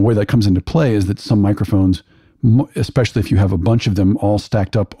 Now, where that comes into play is that some microphones, especially if you have a bunch of them all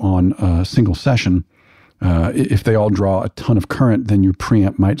stacked up on a single session, if they all draw a ton of current, then your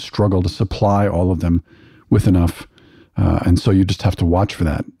preamp might struggle to supply all of them with enough. And so you just have to watch for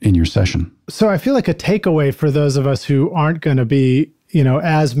that in your session. So I feel like a takeaway for those of us who aren't going to be,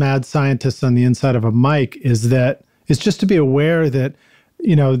 as mad scientists on the inside of a mic is just to be aware that,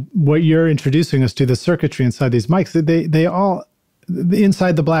 what you're introducing us to, the circuitry inside these mics, they all,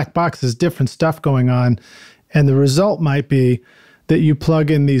 inside the black box is different stuff going on. And the result might be that you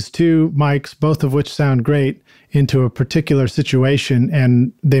plug in these two mics, both of which sound great, into a particular situation,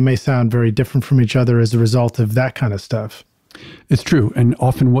 and they may sound very different from each other as a result of that kind of stuff. It's true. And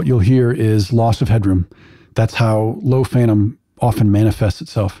often what you'll hear is loss of headroom. That's how low phantom often manifests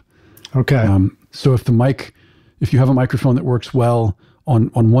itself. Okay. So if you have a microphone that works well on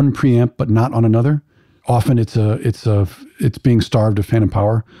one preamp but not on another, often it's being starved of phantom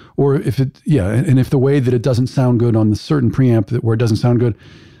power. Or if the way that it doesn't sound good on the certain preamp where it doesn't sound good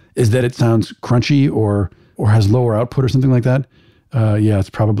is that it sounds crunchy or has lower output or something like that, it's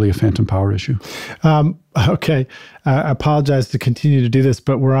probably a phantom power issue. Okay. I apologize to continue to do this,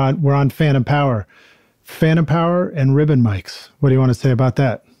 but we're on phantom power. Phantom power and ribbon mics. What do you want to say about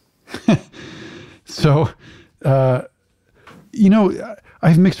that? So, I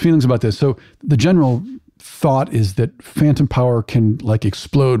have mixed feelings about this. So the general thought is that phantom power can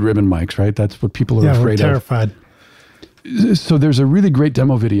explode ribbon mics, right? That's what people are afraid of. Yeah, we're terrified. So there's a really great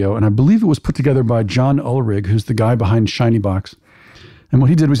demo video, and I believe it was put together by John Ulrich, who's the guy behind Shiny Box. And what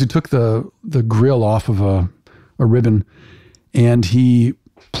he did was he took the grill off of a ribbon, and he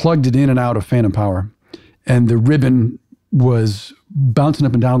plugged it in and out of phantom power. And the ribbon was bouncing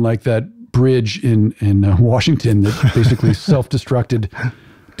up and down like that bridge in Washington that basically self-destructed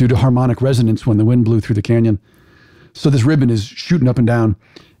due to harmonic resonance when the wind blew through the canyon. So this ribbon is shooting up and down.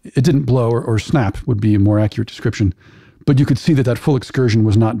 It didn't blow or snap would be a more accurate description. But you could see that full excursion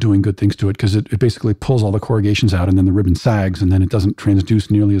was not doing good things to it because it basically pulls all the corrugations out and then the ribbon sags and then it doesn't transduce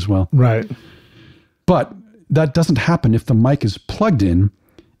nearly as well. Right. But that doesn't happen if the mic is plugged in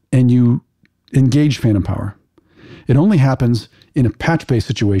and you engage phantom power. It only happens in a patch-based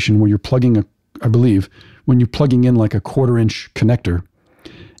situation where you're plugging when you're plugging in like a 1/4-inch connector.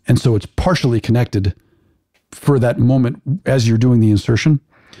 And so it's partially connected for that moment as you're doing the insertion.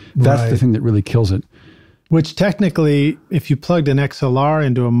 That's the thing that really kills it. Which technically, if you plugged an XLR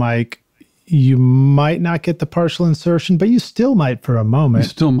into a mic, you might not get the partial insertion, but you still might for a moment. You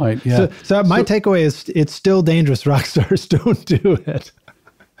still might, yeah. So my takeaway is it's still dangerous. Rockstars, don't do it.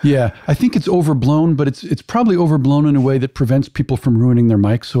 Yeah, I think it's overblown, but it's probably overblown in a way that prevents people from ruining their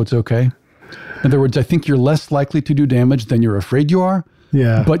mics, so it's okay. In other words, I think you're less likely to do damage than you're afraid you are.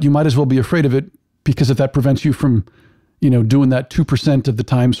 Yeah. But you might as well be afraid of it because if that prevents you from, doing that 2% of the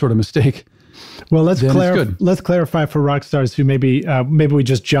time sort of mistake. Well, let's clarify for Rockstars who maybe we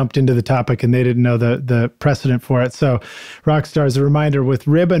just jumped into the topic and they didn't know the precedent for it. So Rockstars, a reminder, with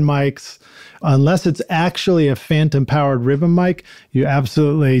ribbon mics, unless it's actually a phantom powered ribbon mic, you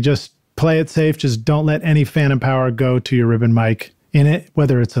absolutely just play it safe. Just don't let any phantom power go to your ribbon mic in it,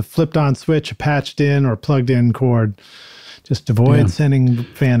 whether it's a flipped on switch, a patched in or plugged in cord. Just avoid sending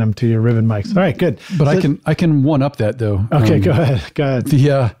phantom to your ribbon mics. All right, good. But I can one up that though. Okay, go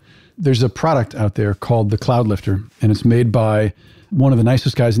ahead. There's a product out there called the Cloud Lifter, and it's made by one of the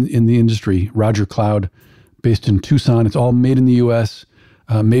nicest guys in the industry, Roger Cloud, based in Tucson. It's all made in the U.S.,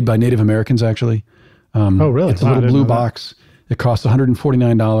 made by Native Americans, actually. Oh, really? It's a little blue box. It costs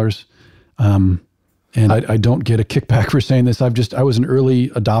 $149. And I don't get a kickback for saying this. I was an early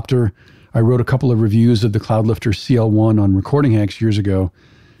adopter. I wrote a couple of reviews of the Cloud Lifter CL1 on Recording Hacks years ago,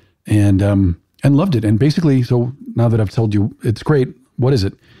 and loved it. And basically, so now that I've told you it's great, what is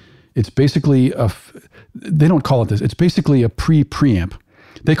it? It's basically they don't call it this. It's basically a preamp.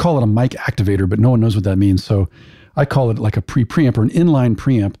 They call it a mic activator, but no one knows what that means. So I call it like a preamp or an inline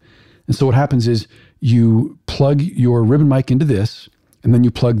preamp. And so what happens is you plug your ribbon mic into this, and then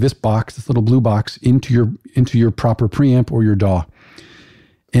you plug this box, this little blue box, into your proper preamp or your DAW.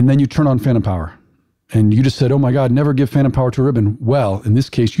 And then you turn on phantom power. And you just said, oh my God, never give phantom power to a ribbon. Well, in this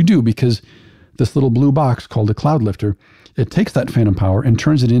case you do, because this little blue box called a Cloud Lifter, it takes that phantom power and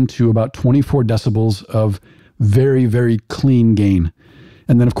turns it into about 24 decibels of very, very clean gain.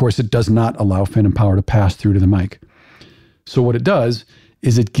 And then of course it does not allow phantom power to pass through to the mic. So what it does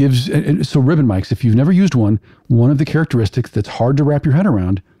is it gives, so ribbon mics, if you've never used one of the characteristics that's hard to wrap your head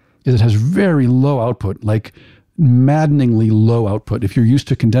around is it has very low output, like maddeningly low output. If you're used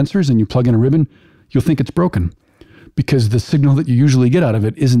to condensers and you plug in a ribbon, you'll think it's broken because the signal that you usually get out of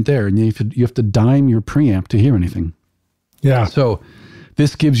it isn't there. And you have to dime your preamp to hear anything. Yeah. So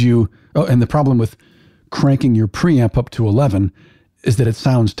this gives you, and the problem with cranking your preamp up to 11 is that it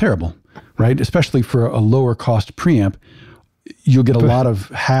sounds terrible, right? Especially for a lower cost preamp. You'll get a lot of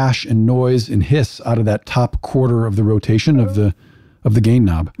hash and noise and hiss out of that top quarter of the rotation of the gain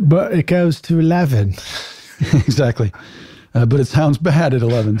knob. But it goes to 11. Exactly. But it sounds bad at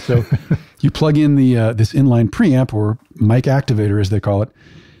 11. So you plug in this inline preamp or mic activator, as they call it,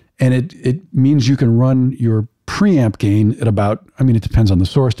 and it means you can run your preamp gain at about, it depends on the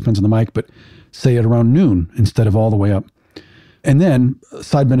source, depends on the mic, but say at around noon instead of all the way up. And then,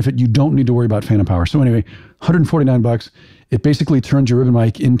 side benefit, you don't need to worry about phantom power. So anyway, $149. It basically turns your ribbon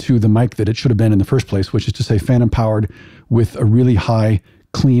mic into the mic that it should have been in the first place, which is to say phantom powered with a really high,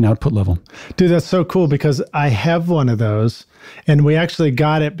 clean output level. Dude, that's so cool because I have one of those, and we actually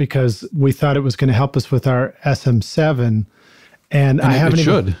got it because we thought it was going to help us with our SM7. And I haven't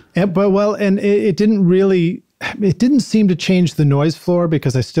should. And it didn't really, it didn't seem to change the noise floor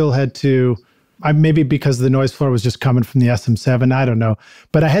because I still had to, maybe because the noise floor was just coming from the SM7, I don't know.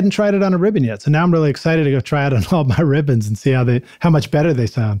 But I hadn't tried it on a ribbon yet. So now I'm really excited to go try it on all my ribbons and see how much better they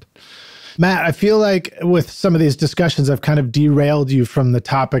sound. Matt, I feel like with some of these discussions, I've kind of derailed you from the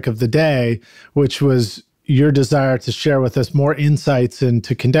topic of the day, which was your desire to share with us more insights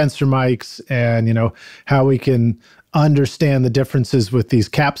into condenser mics and, how we can understand the differences with these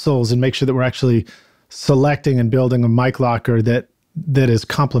capsules and make sure that we're actually selecting and building a mic locker that is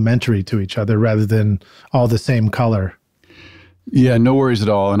complementary to each other rather than all the same color. Yeah, no worries at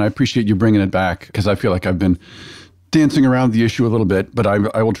all. And I appreciate you bringing it back because I feel like I've been dancing around the issue a little bit, but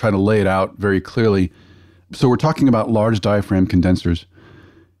I will try to lay it out very clearly. So we're talking about large diaphragm condensers.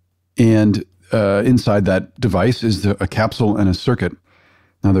 And inside that device is a capsule and a circuit.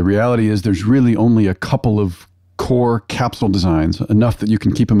 Now, the reality is there's really only a couple of core capsule designs, enough that you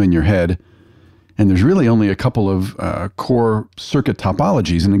can keep them in your head. And there's really only a couple of core circuit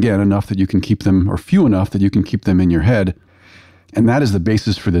topologies. And again, enough that you can keep them, or few enough that you can keep them in your head. And that is the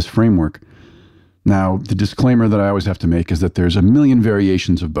basis for this framework. Now, the disclaimer that I always have to make is that there's a million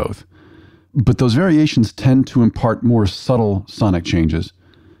variations of both. But those variations tend to impart more subtle sonic changes.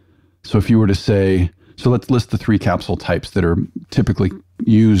 So if you were to say, so let's list the three capsule types that are typically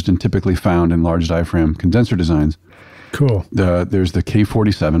used and typically found in large diaphragm condenser designs. Cool. There's the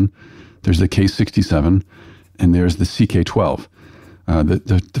K47, there's the K67, and there's the CK12.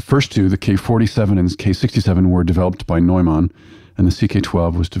 The first two, the K47 and K67, were developed by Neumann, and the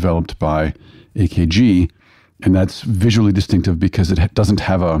CK12 was developed by AKG, and that's visually distinctive because it doesn't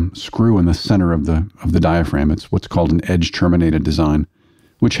have a screw in the center of the diaphragm. It's what's called an edge-terminated design,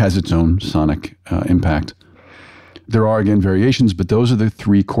 which has its own sonic impact. There are, again, variations, but those are the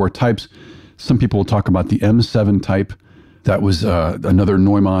three core types. Some people will talk about the M7 type. That was another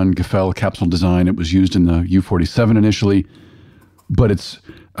Neumann Gefell capsule design. It was used in the U47 initially, but it's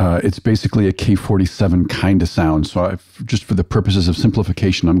basically a K47 kind of sound. So just for the purposes of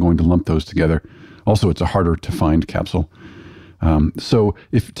simplification, I'm going to lump those together. Also, it's a harder to find capsule. So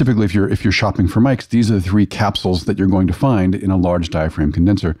typically if you're shopping for mics, these are the three capsules that you're going to find in a large diaphragm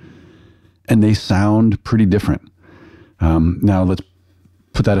condenser, and they sound pretty different. Now let's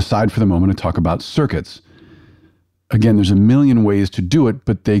put that aside for the moment and talk about circuits. Again, there's a million ways to do it,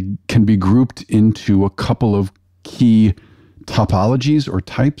 but they can be grouped into a couple of key topologies or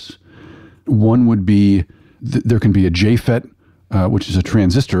types. One would be, there can be a JFET, which is a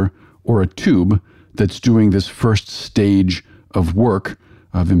transistor, or a tube that's doing this first stage of work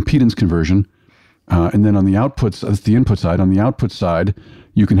of impedance conversion. And then on the outputs, that's the input side. On the output side,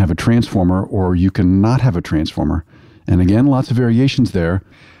 you can have a transformer or you can not have a transformer. And again, lots of variations there.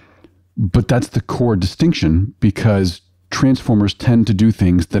 But that's the core distinction, because transformers tend to do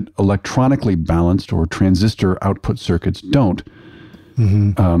things that electronically balanced or transistor output circuits don't,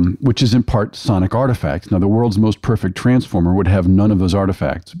 which is in part sonic artifacts. Now, the world's most perfect transformer would have none of those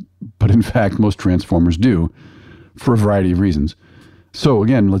artifacts, but in fact, most transformers do, for a variety of reasons. So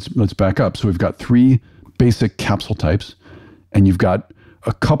again, let's back up. So we've got 3 basic capsule types, and you've got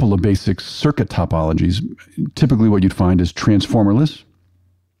a couple of basic circuit topologies. Typically what you'd find is transformerless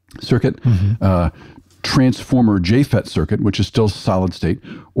circuit, transformer JFET circuit, which is still solid state,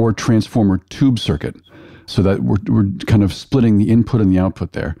 or transformer tube circuit. So that we're kind of splitting the input and the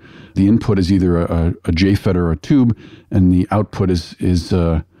output there. The input is either a JFET or a tube, and the output is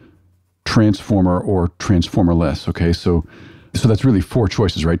a transformer or transformerless. Okay, so that's really 4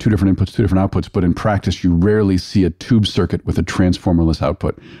 choices, right? 2 different inputs, 2 different outputs. But in practice, you rarely see a tube circuit with a transformerless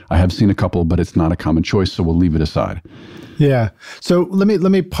output. I have seen a couple, but it's not a common choice, so we'll leave it aside. Yeah. So let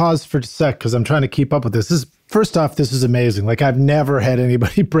me pause for a sec, because I'm trying to keep up with this. First off, this is amazing. Like, I've never had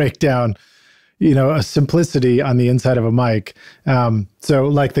anybody break down, a simplicity on the inside of a mic. So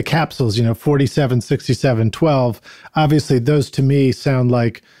like the capsules, 47, 67, 12, obviously those to me sound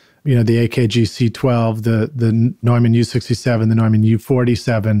like, the AKG C12, the Neumann U67, the Neumann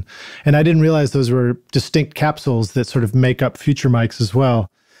U47. And I didn't realize those were distinct capsules that sort of make up future mics as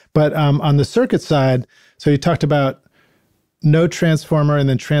well. But on the circuit side, so you talked about no transformer and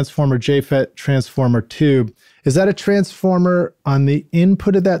then transformer JFET, transformer tube. Is that a transformer on the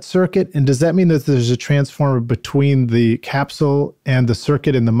input of that circuit? And does that mean that there's a transformer between the capsule and the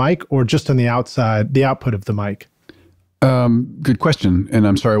circuit in the mic, or just on the outside, the output of the mic? Good question, and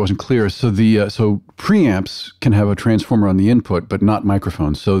I'm sorry I wasn't clear. So so preamps can have a transformer on the input, but not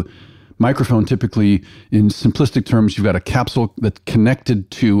microphones. So microphone, typically, in simplistic terms, you've got a capsule that's connected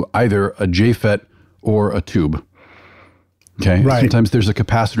to either a JFET or a tube. Okay. Right. Sometimes there's a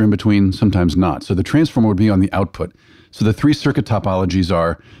capacitor in between, sometimes not. So the transformer would be on the output. So the 3 circuit topologies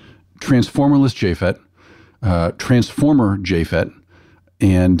are transformerless JFET, transformer JFET,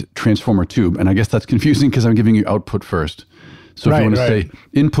 and transformer tube. And I guess that's confusing because I'm giving you output first. So if you want to say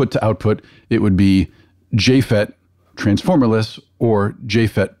input to output, it would be JFET transformerless, or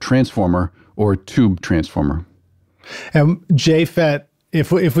JFET transformer, or tube transformer. And JFET,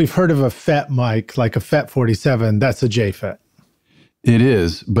 if we've heard of a FET mic, like a FET 47, that's a JFET. It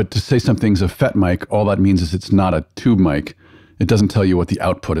is, but to say something's a FET mic, all that means is it's not a tube mic. It doesn't tell you what the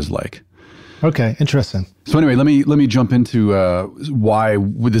output is like. Okay, interesting. So anyway, let me jump into why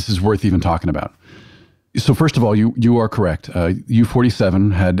this is worth even talking about. So first of all, you are correct.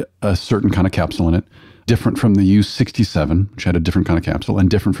 U47 had a certain kind of capsule in it, different from the U67, which had a different kind of capsule, and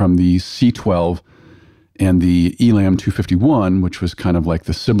different from the C12 and the ELAM 251, which was kind of like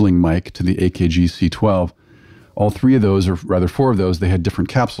the sibling mic to the AKG C12. All 3 of those, or rather 4 of those, they had different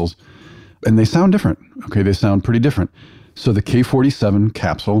capsules, and they sound different. Okay, they sound pretty different. So the K47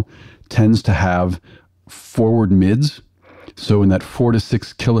 capsule tends to have forward mids. So in that 4 to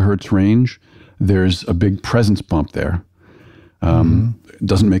 6 kilohertz range, there's a big presence bump there.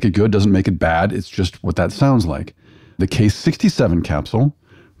 Doesn't make it good, doesn't make it bad. It's just what that sounds like. The K67 capsule,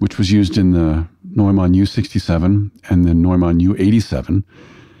 which was used in the Neumann U67 and the Neumann U87,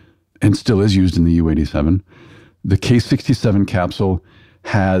 and still is used in the U87, the K67 capsule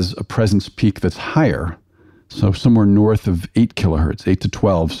has a presence peak that's higher. So somewhere north of 8 kilohertz, 8 to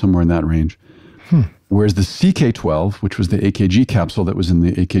 12, somewhere in that range. Whereas the CK12, which was the AKG capsule that was in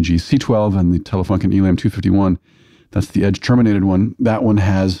the AKG C12 and the Telefunken ELAM 251, that's the edge terminated one. That one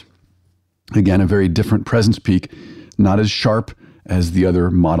has, again, a very different presence peak, not as sharp as the other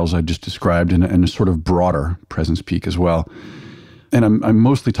models I just described, and a sort of broader presence peak as well. And I'm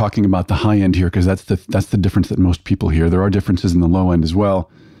mostly talking about the high end here because that's the difference that most people hear. There are differences in the low end as well,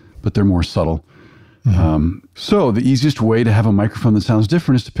 but they're more subtle. So the easiest way to have a microphone that sounds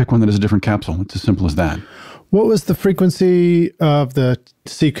different is to pick one that has a different capsule. It's as simple as that. What was the frequency of the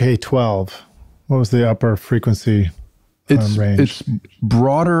CK12? What was the upper frequency range? It's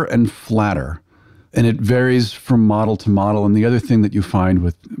broader and flatter, and it varies from model to model. And the other thing that you find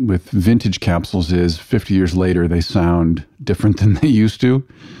with vintage capsules is 50 years later, they sound different than they used to.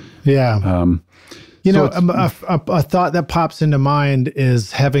 Yeah. A thought that pops into mind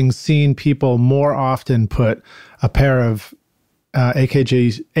is having seen people more often put a pair of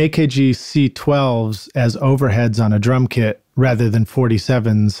AKG C12s as overheads on a drum kit rather than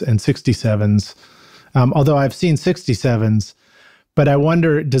 47s and 67s. Although I've seen 67s, but I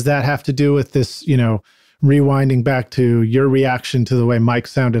wonder, does that have to do with this, rewinding back to your reaction to the way Mike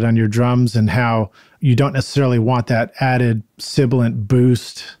sounded on your drums and how you don't necessarily want that added sibilant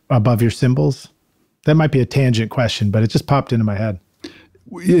boost above your cymbals? That might be a tangent question, but it just popped into my head.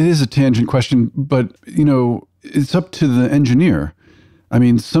 It is a tangent question, but, it's up to the engineer. I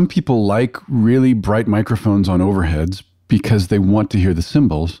mean, some people like really bright microphones on overheads because they want to hear the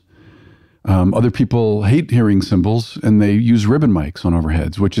cymbals. Other people hate hearing cymbals and they use ribbon mics on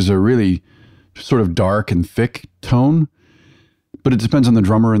overheads, which is a really sort of dark and thick tone. But it depends on the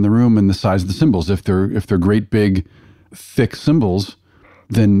drummer in the room and the size of the cymbals. If they're great, big, thick cymbals,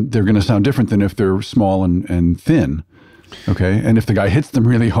 then they're going to sound different than if they're small and thin. Okay. And if the guy hits them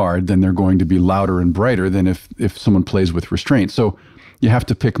really hard, then they're going to be louder and brighter than if someone plays with restraint. So you have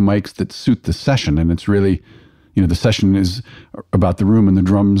to pick mics that suit the session. And it's really, the session is about the room and the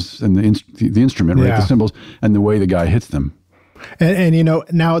drums and the instrument, right? The cymbals and the way the guy hits them. And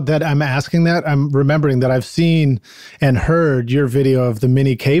now that I'm asking that, I'm remembering that I've seen and heard your video of the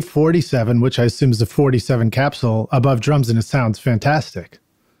Mini K47, which I assume is the 47 capsule above drums, and it sounds fantastic.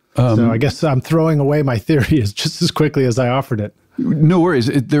 So I guess I'm throwing away my theory just as quickly as I offered it. No worries.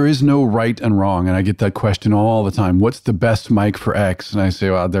 There is no right and wrong. And I get that question all the time. What's the best mic for X? And I say,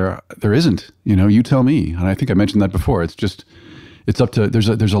 well, there isn't. You tell me. And I think I mentioned that before. It's up to,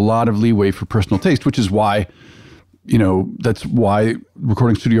 there's a lot of leeway for personal taste, which is why, that's why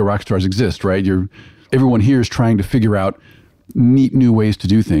Recording Studio Rockstars exist, right? Everyone here is trying to figure out neat new ways to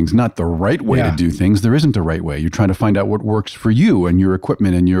do things, not the right way to do things. There isn't a right way. You're trying to find out what works for you and your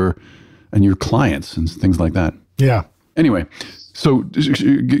equipment and your clients and things like that. Yeah. Anyway, so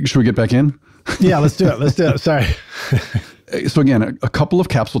should we get back in? Yeah, let's do it. Sorry. So again, a couple of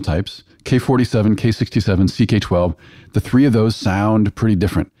capsule types, K47, K67, CK12. The three of those sound pretty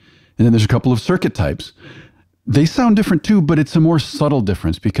different. And then there's a couple of circuit types. They sound different too, but it's a more subtle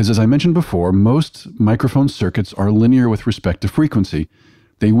difference because, as I mentioned before, most microphone circuits are linear with respect to frequency.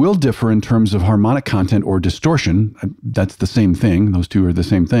 They will differ in terms of harmonic content or distortion. That's the same thing. Those two are the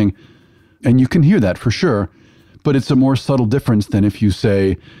same thing. And you can hear that for sure, but it's a more subtle difference than if you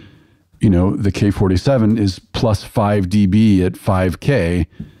say, the K47 is plus 5 dB at 5K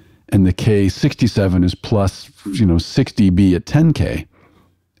and the K67 is plus, 6 dB at 10K.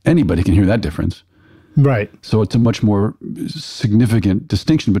 Anybody can hear that difference. Right. So it's a much more significant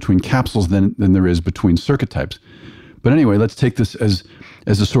distinction between capsules than there is between circuit types. But anyway, let's take this as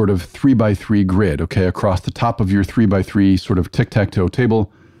a sort of 3x3 grid, okay? Across the top of your 3x3 sort of tic-tac-toe table,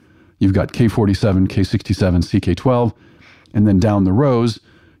 you've got K47, K67, CK12, and then down the rows,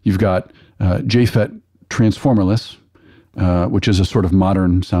 you've got JFET transformerless, which is a sort of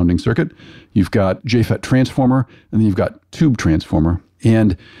modern sounding circuit. You've got JFET transformer, and then you've got tube transformer.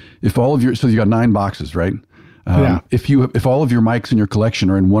 And if so you've got 9 boxes, right? If all of your mics in your collection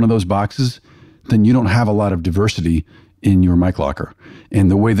are in one of those boxes, then you don't have a lot of diversity in your mic locker.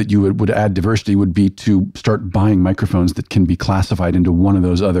 And the way that you would add diversity would be to start buying microphones that can be classified into one of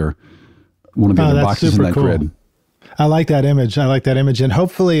the other boxes in that grid. I like that image. And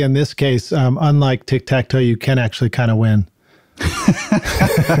hopefully in this case, unlike tic-tac-toe, you can actually kind of win.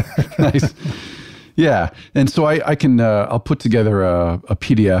 Nice. Yeah. And so I can, I'll put together a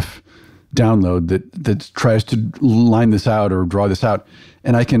PDF download that tries to line this out or draw this out.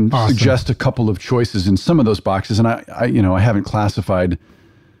 And I can suggest a couple of choices in some of those boxes. And I haven't classified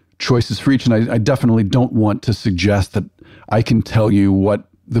choices for each. And I definitely don't want to suggest that I can tell you what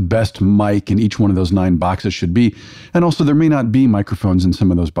the best mic in each one of those 9 boxes should be. And also there may not be microphones in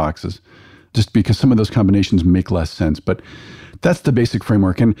some of those boxes just because some of those combinations make less sense. But that's the basic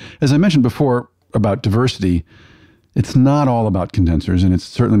framework. And as I mentioned before, about diversity, it's not all about condensers, and it's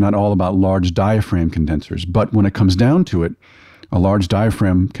certainly not all about large diaphragm condensers. But when it comes down to it, a large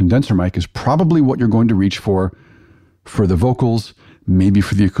diaphragm condenser mic is probably what you're going to reach for the vocals, maybe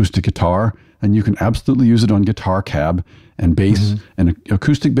for the acoustic guitar, and you can absolutely use it on guitar cab and bass and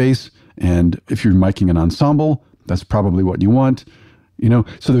acoustic bass. And if you're miking an ensemble, that's probably what you want.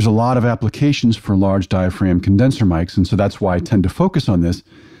 So there's a lot of applications for large diaphragm condenser mics, and so that's why I tend to focus on this.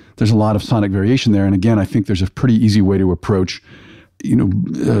 There's a lot of sonic variation there. And again, I think there's a pretty easy way to approach,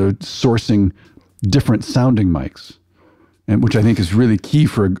 sourcing different sounding mics, and which I think is really key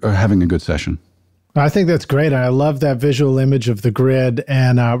for having a good session. I think that's great. I love that visual image of the grid.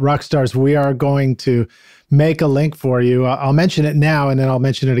 And Rockstars, we are going to make a link for you. I'll mention it now, and then I'll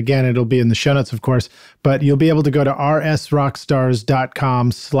mention it again. It'll be in the show notes, of course. But you'll be able to go to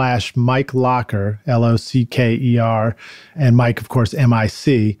rsrockstars.com/Mike Locker, Locker, and Mike, of course,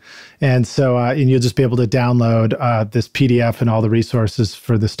 MIC. And so, and you'll just be able to download this PDF and all the resources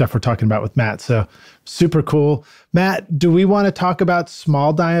for the stuff we're talking about with Matt. So super cool. Matt, do we want to talk about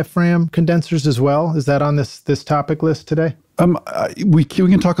small diaphragm condensers as well? Is that on this topic list today? We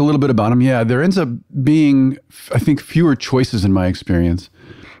can talk a little bit about them. Yeah, there ends up being, I think, fewer choices in my experience.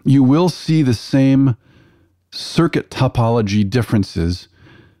 You will see the same circuit topology differences,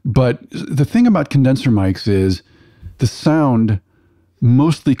 but the thing about condenser mics is the sound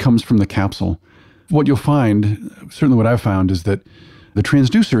mostly comes from the capsule. What you'll find, certainly what I've found, is that the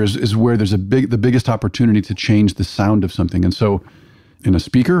transducer is where there's the biggest opportunity to change the sound of something. And so in a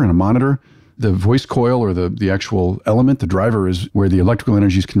speaker and a monitor, the voice coil or the actual element, the driver, is where the electrical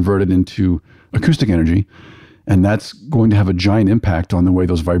energy is converted into acoustic energy. And that's going to have a giant impact on the way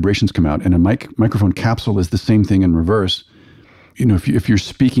those vibrations come out. And a microphone capsule is the same thing in reverse. You know, if you're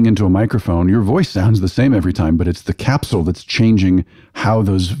speaking into a microphone, your voice sounds the same every time, but it's the capsule that's changing how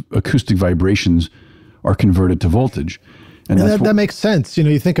those acoustic vibrations are converted to voltage. And that makes sense. You know,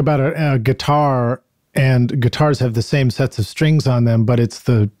 you think about a guitar, and guitars have the same sets of strings on them, but it's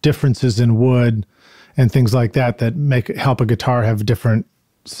the differences in wood and things like that that help a guitar have different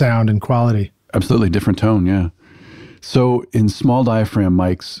sound and quality. Absolutely, different tone, yeah. So in small diaphragm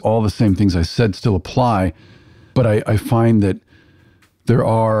mics, all the same things I said still apply, but I find that there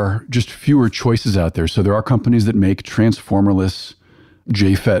are just fewer choices out there. So there are companies that make transformerless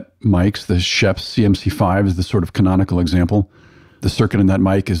JFET mics. The Schoeps CMC5 is the sort of canonical example. The circuit in that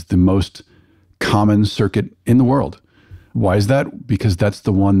mic is the most common circuit in the world. Why is that? Because that's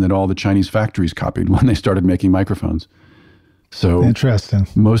the one that all the Chinese factories copied when they started making microphones. So interesting.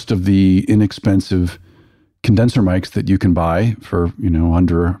 Most of the inexpensive condenser mics that you can buy for,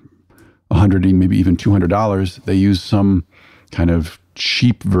 under $100, maybe even $200, they use some kind of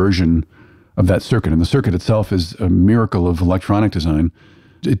cheap version of that circuit. And the circuit itself is a miracle of electronic design.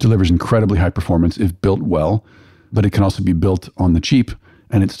 It delivers incredibly high performance if built well, but it can also be built on the cheap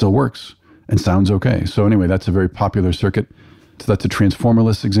and it still works and sounds okay. So anyway, that's a very popular circuit. So that's a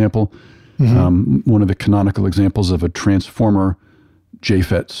transformerless example. One of the canonical examples of a transformer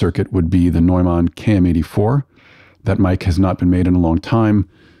JFET circuit would be the Neumann KM84. That mic has not been made in a long time.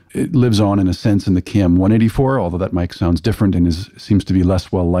 It lives on, in a sense, in the KM184, although that mic sounds different and seems to be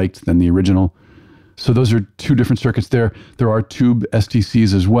less well-liked than the original. So those are two different circuits there. There are tube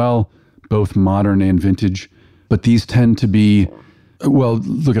STCs as well, both modern and vintage. But these tend to be, well,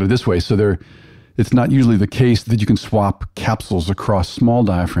 look at it this way. So it's not usually the case that you can swap capsules across small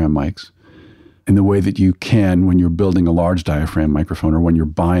diaphragm mics in the way that you can when you're building a large diaphragm microphone or when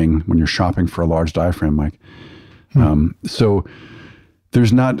you're shopping for a large diaphragm mic. So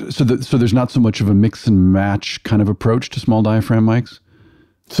there's not so much of a mix and match kind of approach to small diaphragm mics.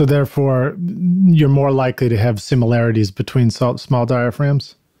 So therefore, you're more likely to have similarities between small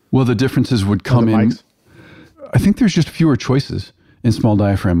diaphragms? Well, the differences would come in. Mics? I think there's just fewer choices in small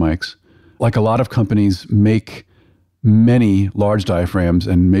diaphragm mics. Like a lot of companies make many large diaphragms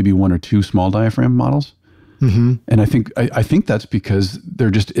and maybe one or two small diaphragm models. And I think that's because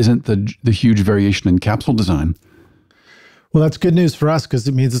there just isn't the huge variation in capsule design. Well, that's good news for us because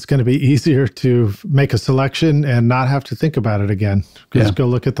it means it's going to be easier to make a selection and not have to think about it again. Just go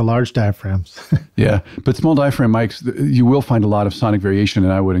look at the large diaphragms. Yeah, but small diaphragm mics, you will find a lot of sonic variation,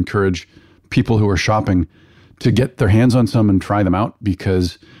 and I would encourage people who are shopping to get their hands on some and try them out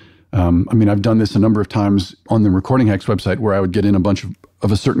because, I've done this a number of times on the Recording Hacks website where I would get in a bunch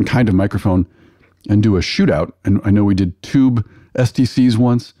of a certain kind of microphone and do a shootout. And I know we did tube STCs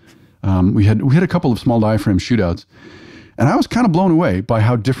once. We had a couple of small diaphragm shootouts. And I was kind of blown away by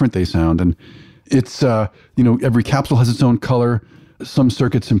how different they sound. And it's, every capsule has its own color. Some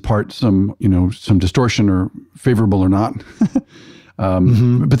circuits impart some distortion or favorable or not.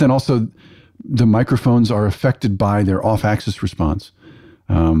 But then also the microphones are affected by their off-axis response.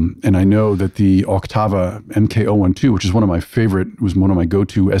 And I know that the Octava MK012, which is one of my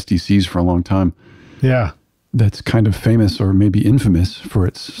go-to SDCs for a long time. Yeah. That's kind of famous or maybe infamous for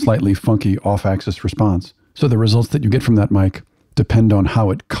its slightly funky off-axis response. So the results that you get from that mic depend on how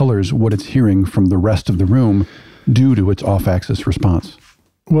it colors what it's hearing from the rest of the room due to its off-axis response.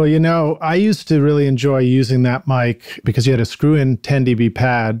 Well, I used to really enjoy using that mic because you had a screw-in 10 dB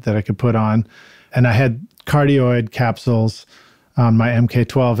pad that I could put on, and I had cardioid capsules on my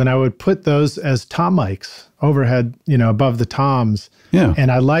MK12, and I would put those as tom mics overhead, above the toms. Yeah.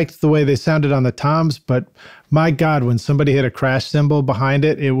 And I liked the way they sounded on the toms, but my God, when somebody hit a crash cymbal behind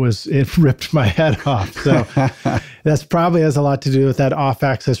it, it ripped my head off. So that's probably has a lot to do with that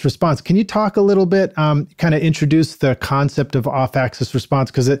off-axis response. Can you talk a little bit, kind of introduce the concept of off-axis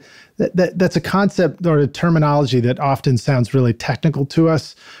response? Because that's a concept or a terminology that often sounds really technical to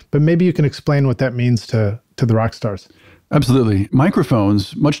us, but maybe you can explain what that means to the Rockstars. Absolutely.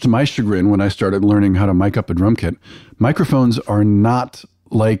 Microphones, much to my chagrin when I started learning how to mic up a drum kit, microphones are not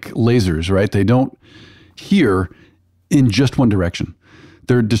like lasers, right? They don't hear in just one direction.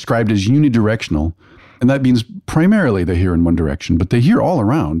 They're described as unidirectional, and that means primarily they hear in one direction, but they hear all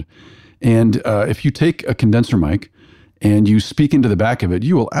around. And if you take a condenser mic and you speak into the back of it,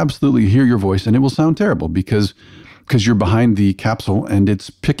 you will absolutely hear your voice, and it will sound terrible because you're behind the capsule and it's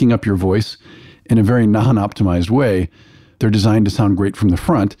picking up your voice in a very non-optimized way. They're designed to sound great from the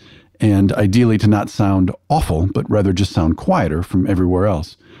front and ideally to not sound awful, but rather just sound quieter from everywhere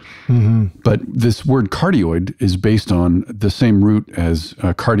else. Mm-hmm. But this word cardioid is based on the same root as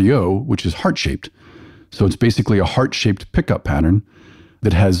cardio, which is heart-shaped. So it's basically a heart-shaped pickup pattern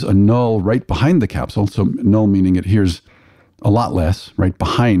that has a null right behind the capsule. So null meaning it hears a lot less right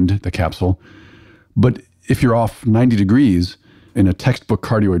behind the capsule. But if you're off 90 degrees in a textbook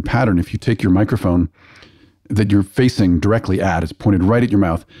cardioid pattern, if you take your microphone that you're facing directly at, it's pointed right at your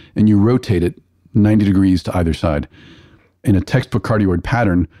mouth, and you rotate it 90 degrees to either side. In a textbook cardioid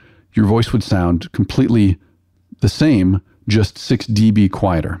pattern, your voice would sound completely the same, just 6 dB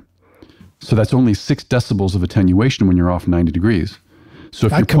quieter. So that's only 6 decibels of attenuation when you're off 90 degrees. So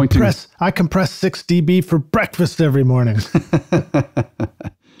if I compress 6 dB for breakfast every morning.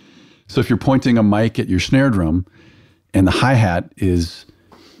 So if you're pointing a mic at your snare drum and the hi-hat is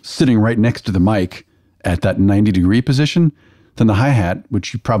sitting right next to the mic at that 90 degree position, then the hi-hat,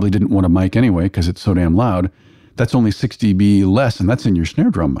 which you probably didn't want to mic anyway because it's so damn loud, that's only 6 dB less, and that's in your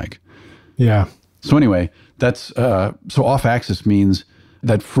snare drum mic. Yeah. So anyway, that's so off-axis means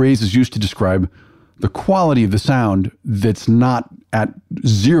that phrase is used to describe the quality of the sound that's not at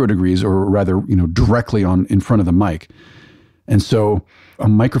 0 degrees, or rather, directly in front of the mic. And so a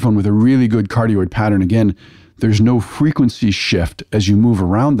microphone with a really good cardioid pattern, again, there's no frequency shift as you move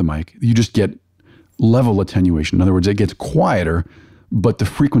around the mic. You just get level attenuation. In other words, it gets quieter, but the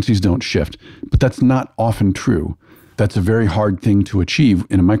frequencies don't shift. But that's not often true. That's a very hard thing to achieve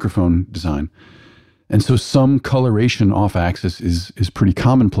in a microphone design. And so some coloration off-axis is pretty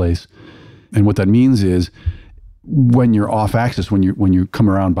commonplace. And what that means is when you're off-axis, when you come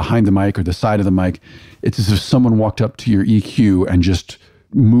around behind the mic or the side of the mic, it's as if someone walked up to your EQ and just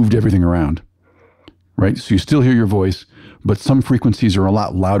moved everything around, right? So you still hear your voice, but some frequencies are a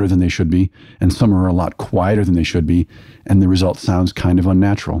lot louder than they should be, and some are a lot quieter than they should be, and the result sounds kind of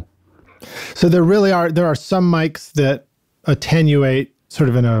unnatural. So there are some mics that attenuate sort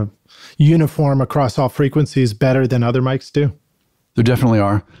of in a uniform across all frequencies better than other mics do? There definitely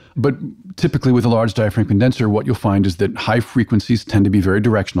are. But typically with a large diaphragm condenser, what you'll find is that high frequencies tend to be very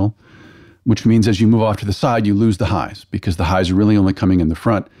directional, which means as you move off to the side, you lose the highs because the highs are really only coming in the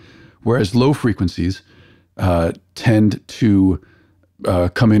front, whereas low frequencies tend to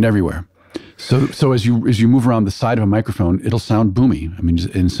come in everywhere. So as you move around the side of a microphone, it'll sound boomy. I mean,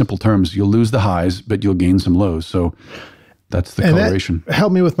 in simple terms, you'll lose the highs, but you'll gain some lows. So that's the coloration.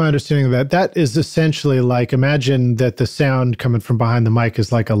 Help me with my understanding of that. That is essentially like, imagine that the sound coming from behind the mic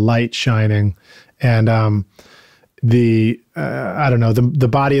is like a light shining, and the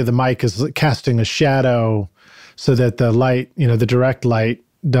body of the mic is casting a shadow so that the light, the direct light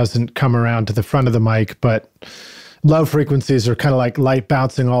doesn't come around to the front of the mic, but low frequencies are kind of like light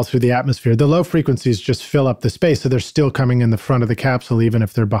bouncing all through the atmosphere. The low frequencies just fill up the space, so they're still coming in the front of the capsule, even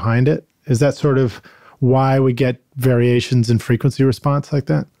if they're behind it. Is that sort of why we get variations in frequency response like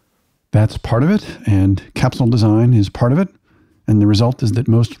that? That's part of it, and capsule design is part of it. And the result is that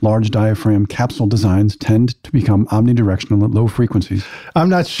most large diaphragm capsule designs tend to become omnidirectional at low frequencies. I'm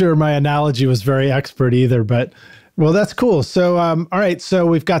not sure my analogy was very expert either, but well, that's cool. So, all right. So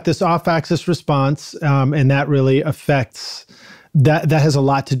we've got this off-axis response, and that really affects, that has a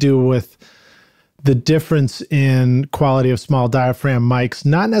lot to do with the difference in quality of small diaphragm mics,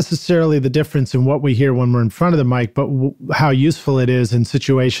 not necessarily the difference in what we hear when we're in front of the mic, but how useful it is in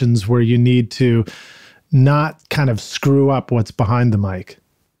situations where you need to not kind of screw up what's behind the mic.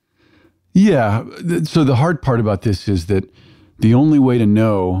 Yeah. So the hard part about this is that the only way to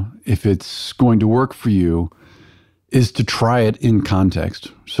know if it's going to work for you is to try it in context.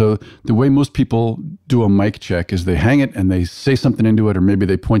 So the way most people do a mic check is they hang it and they say something into it, or maybe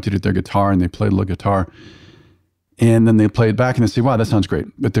they point it at their guitar and they play a little guitar. And then they play it back and they say, wow, that sounds great.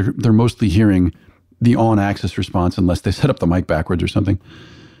 But they're mostly hearing the on-axis response unless they set up the mic backwards or something.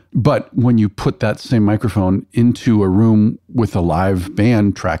 But when you put that same microphone into a room with a live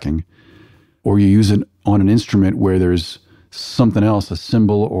band tracking, or you use it on an instrument where there's something else, a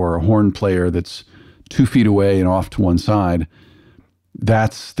cymbal or a horn player that's 2 feet away and off to one side,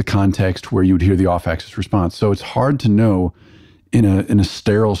 that's the context where you would hear the off-axis response. So it's hard to know in a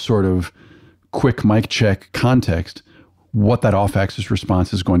sterile sort of quick mic check context what that off-axis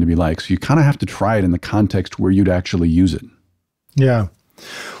response is going to be like. So you kind of have to try it in the context where you'd actually use it. Yeah.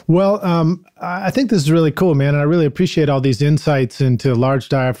 Well, I think this is really cool, man. And I really appreciate all these insights into large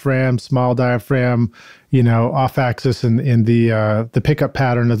diaphragm, small diaphragm, off-axis and in the pickup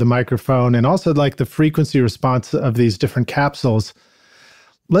pattern of the microphone, and also like the frequency response of these different capsules.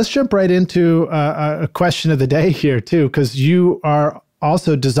 Let's jump right into a question of the day here too, because you are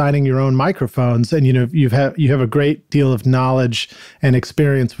also designing your own microphones, and you have a great deal of knowledge and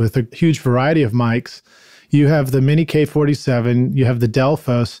experience with a huge variety of mics. You have the Mini K47, you have the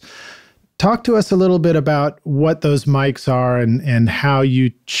Delphos. Talk to us a little bit about what those mics are and how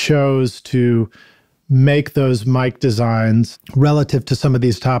you chose to make those mic designs relative to some of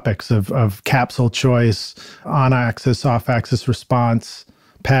these topics of capsule choice, on-axis, off-axis response,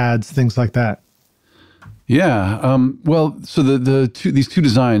 pads, things like that. Yeah. Well, so these two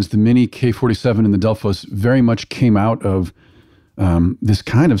designs, the Mini K47 and the Delphos, very much came out of this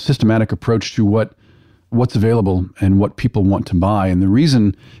kind of systematic approach to what's available and what people want to buy. And the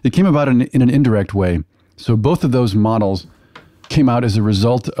reason it came about in an indirect way. So both of those models came out as a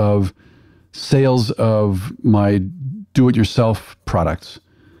result of sales of my do-it-yourself products.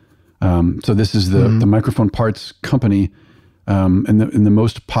 So this is the microphone parts company, and the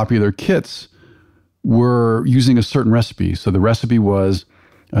most popular kits were using a certain recipe. So the recipe was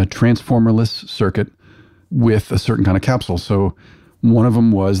a transformerless circuit with a certain kind of capsule. So one of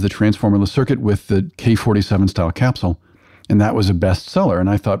them was the transformerless circuit with the K47 style capsule, and that was a bestseller.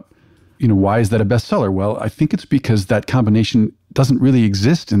 And I thought, why is that a bestseller? Well, I think it's because that combination doesn't really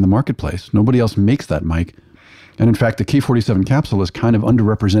exist in the marketplace. Nobody else makes that mic. And in fact, the K47 capsule is kind of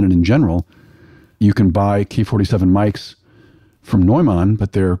underrepresented in general. You can buy K47 mics from Neumann,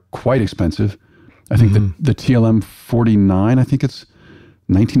 but they're quite expensive. I think the TLM 49, I think it's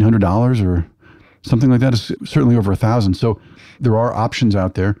 $1,900 or something like that. Is certainly over $1,000. So there are options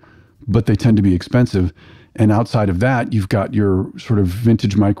out there, but they tend to be expensive. And outside of that, you've got your sort of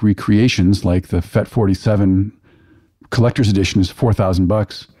vintage mic recreations, like the FET 47 collector's edition is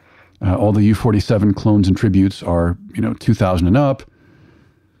 $4,000. All the U47 clones and tributes are, $2,000 and up.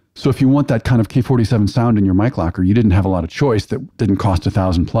 So if you want that kind of K47 sound in your mic locker, you didn't have a lot of choice that didn't cost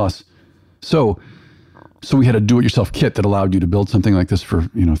 $1,000 plus. So we had a do-it-yourself kit that allowed you to build something like this for,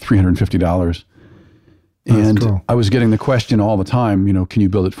 $350. And cool. I was getting the question all the time, can you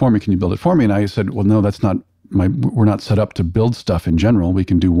build it for me? Can you build it for me? And I said, well, no, that's not we're not set up to build stuff in general. We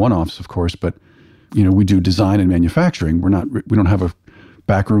can do one-offs, of course, but, we do design and manufacturing. We don't have a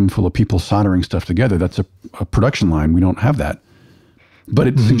back room full of people soldering stuff together. That's a production line. We don't have that. But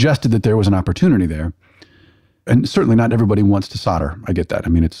it suggested that there was an opportunity there. And certainly not everybody wants to solder. I get that. I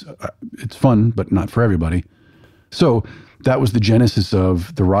mean, it's fun, but not for everybody. So that was the genesis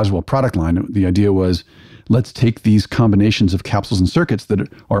of the Roswell product line. The idea was, let's take these combinations of capsules and circuits that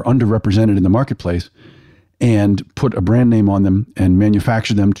are underrepresented in the marketplace and put a brand name on them and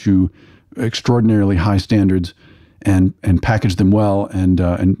manufacture them to extraordinarily high standards and package them well and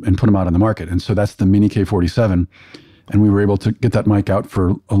put them out on the market. And so that's the Mini K47. And we were able to get that mic out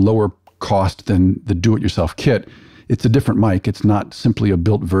for a lower cost than the do-it-yourself kit. It's a different mic. It's not simply a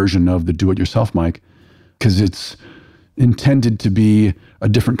built version of the do-it-yourself mic, because it's intended to be a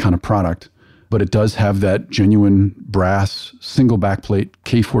different kind of product. But it does have that genuine brass single backplate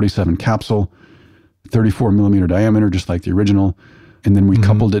K47 capsule, 34 millimeter diameter, just like the original. And then we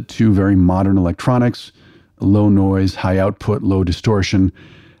coupled it to very modern electronics, low noise, high output, low distortion.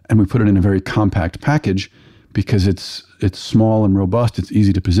 And we put it in a very compact package because it's small and robust. It's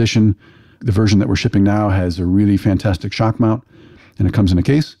easy to position. The version that we're shipping now has a really fantastic shock mount, and it comes in a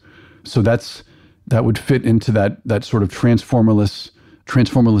case. So that would fit into that sort of transformerless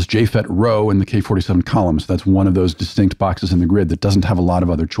JFET row in the K47 column. So that's one of those distinct boxes in the grid that doesn't have a lot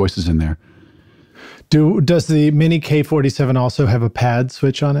of other choices in there. Does the Mini K47 also have a pad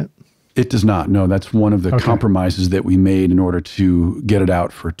switch on it? It does not. No, that's one of the compromises that we made in order to get it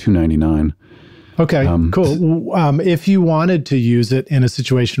out for $299. Okay, cool. If you wanted to use it in a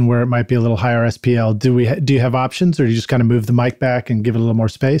situation where it might be a little higher SPL, do you have options, or do you just kind of move the mic back and give it a little more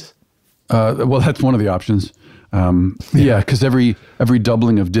space? Well, that's one of the options. Yeah, because every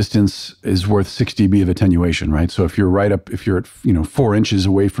doubling of distance is worth 6 dB of attenuation, right? So if you're at 4 inches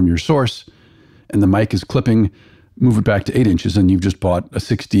away from your source, and the mic is clipping, move it back to 8 inches, and you've just bought a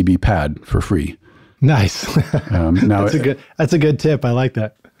 6 dB pad for free. Nice. Now that's a good tip. I like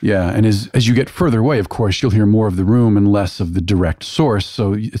that. Yeah, and as you get further away, of course, you'll hear more of the room and less of the direct source.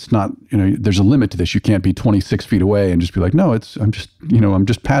 So it's not, there's a limit to this. You can't be 26 feet away and just be like, no, I'm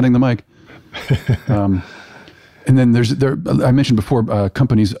just padding the mic. And then I mentioned before,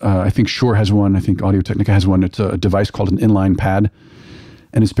 companies, I think Shure has one, I think Audio-Technica has one. It's a device called an inline pad.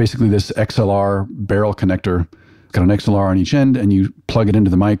 And it's basically this XLR barrel connector. It's got an XLR on each end, and you plug it into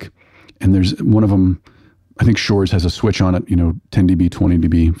the mic. And there's one of them, I think Shure's has a switch on it, 10 dB, 20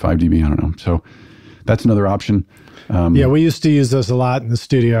 dB, 5 dB, I don't know. So that's another option. Yeah, we used to use those a lot in the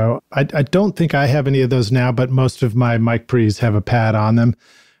studio. I don't think I have any of those now, but most of my mic pre's have a pad on them.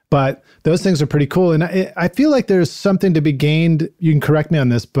 But those things are pretty cool. And I feel like there's something to be gained. You can correct me on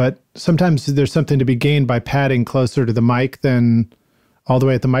this, but sometimes there's something to be gained by padding closer to the mic than all the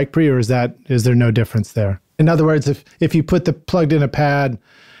way at the mic pre, or is there no difference there? In other words, if you plugged in a pad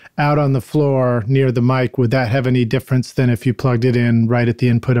out on the floor near the mic, would that have any difference than if you plugged it in right at the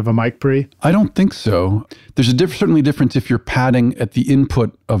input of a mic pre? I don't think so. There's certainly a difference if you're padding at the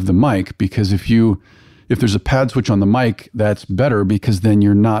input of the mic, because if there's a pad switch on the mic, that's better, because then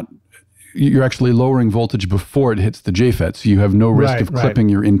you're actually lowering voltage before it hits the JFET, so you have no risk of clipping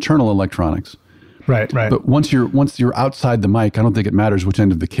your internal electronics. Right. But once you're outside the mic, I don't think it matters which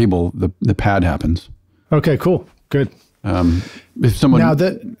end of the cable the pad happens. Okay, cool, good. If someone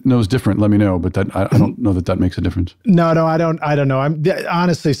knows different, let me know. But I don't know that makes a difference. No, I don't know.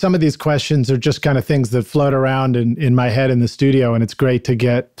 Honestly, some of these questions are just kind of things that float around in my head in the studio, and it's great to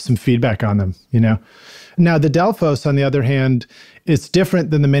get some feedback on them. Now the Delphos, on the other hand, it's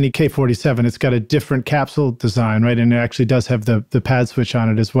different than the Mini K47. It's got a different capsule design, right? And it actually does have the pad switch on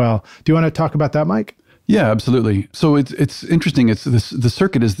it as well. Do you want to talk about that, Mike? Yeah, absolutely. So it's interesting. The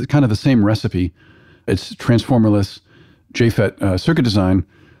circuit is kind of the same recipe. It's transformerless JFET circuit design,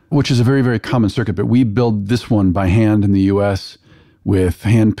 which is a very, very common circuit. But we build this one by hand in the US with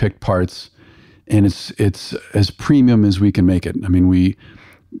hand-picked parts, and it's as premium as we can make it. I mean, we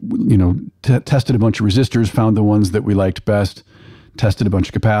tested a bunch of resistors, found the ones that we liked best, tested a bunch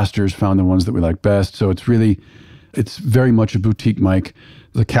of capacitors, found the ones that we liked best. So it's very much a boutique mic.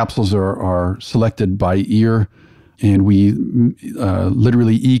 The capsules are selected by ear, and we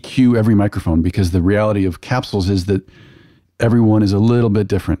literally EQ every microphone, because the reality of capsules is that everyone is a little bit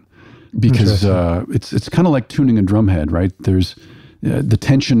different, because it's kind of like tuning a drum head, right? There's the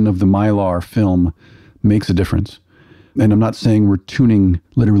tension of the Mylar film makes a difference. And I'm not saying we're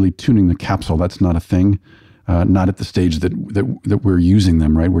literally tuning the capsule. That's not a thing. Not at the stage that we're using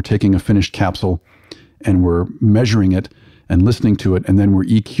them, right? We're taking a finished capsule and we're measuring it and listening to it, and then we're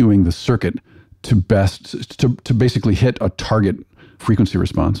EQing the circuit to basically hit a target frequency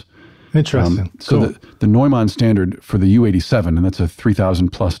response. Interesting. So cool. The Neumann standard for the U87, and that's a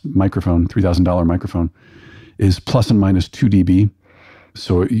 $3,000 microphone, is plus and minus 2 dB.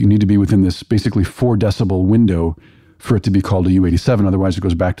 So you need to be within this basically 4 decibel window for it to be called a U87. Otherwise, it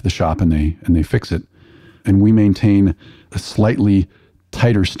goes back to the shop and they fix it. And we maintain a slightly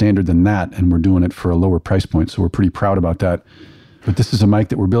tighter standard than that, and we're doing it for a lower price point. So we're pretty proud about that. But this is a mic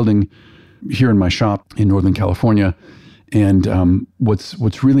that we're building here in my shop in Northern California. And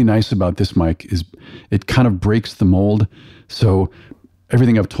what's really nice about this mic is it kind of breaks the mold. So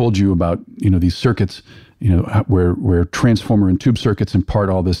everything I've told you about, these circuits, where transformer and tube circuits impart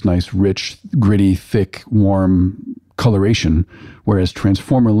all this nice, rich, gritty, thick, warm coloration, whereas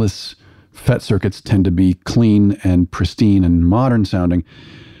transformerless FET circuits tend to be clean and pristine and modern sounding.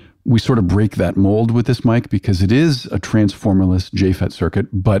 We sort of break that mold with this mic because it is a transformerless JFET circuit,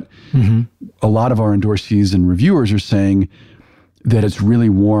 but a lot of our endorsees and reviewers are saying that it's really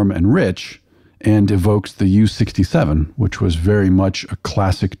warm and rich and evokes the U67, which was very much a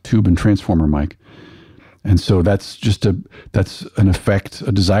classic tube and transformer mic. And so that's an effect,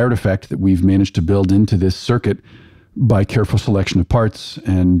 a desired effect that we've managed to build into this circuit by careful selection of parts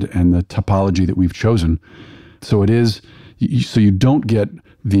and the topology that we've chosen. So you don't get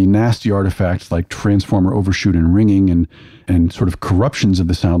the nasty artifacts like transformer overshoot and ringing and sort of corruptions of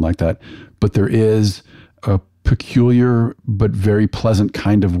the sound like that. But there is a peculiar but very pleasant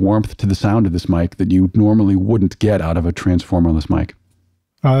kind of warmth to the sound of this mic that you normally wouldn't get out of a transformerless mic.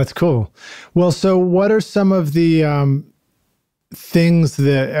 Oh, that's cool. Well, so what are some of the things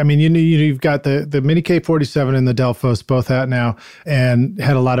that, I mean, you've got the Mini K47 and the Delphos both out now and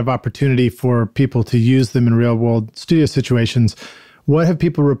had a lot of opportunity for people to use them in real world studio situations. What have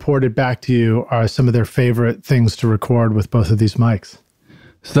people reported back to you are some of their favorite things to record with both of these mics?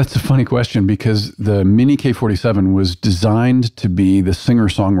 So that's a funny question because the Mini K47 was designed to be the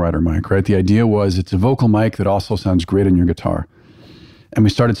singer-songwriter mic, right? The idea was it's a vocal mic that also sounds great on your guitar. And we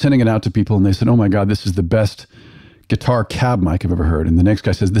started sending it out to people and they said, oh my God, this is the best guitar cab mic I've ever heard. And the next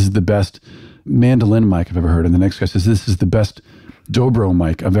guy says, this is the best mandolin mic I've ever heard. And the next guy says, this is the best dobro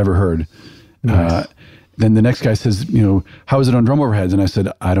mic I've ever heard. Nice. Then the next guy says, how is it on drum overheads? And I said,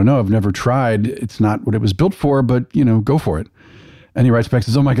 I don't know. I've never tried. It's not what it was built for, but, go for it. And he writes back,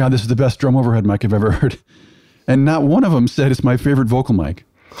 says, oh my God, this is the best drum overhead mic I've ever heard. And not one of them said it's my favorite vocal mic.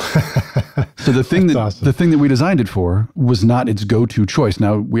 So the thing that we designed it for was not its go-to choice.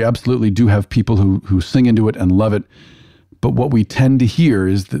 Now, we absolutely do have people who sing into it and love it. But what we tend to hear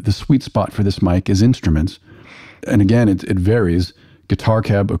is that the sweet spot for this mic is instruments. And again, it varies. Guitar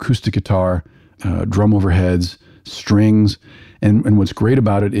cab, acoustic guitar, drum overheads, strings. And what's great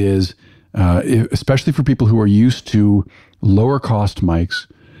about it is, especially for people who are used to lower cost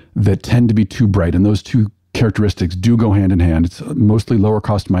mics that tend to be too bright, and those two characteristics do go hand in hand. It's mostly lower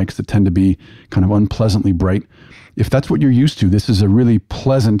cost mics that tend to be kind of unpleasantly bright. If that's what you're used to, this is a really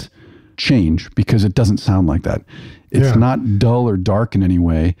pleasant change because it doesn't sound like that. It's not dull or dark in any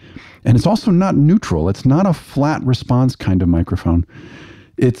way. And it's also not neutral. It's not a flat response kind of microphone.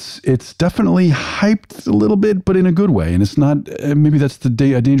 It's definitely hyped a little bit, but in a good way. And it's not, maybe that's a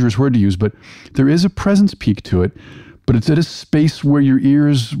dangerous word to use, but there is a presence peak to it, but it's at a space where your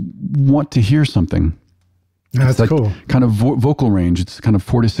ears want to hear something. That's like cool. Kind of vocal range. It's kind of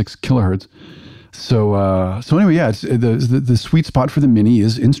 4 to 6 kilohertz. So anyway, it's the sweet spot for the Mini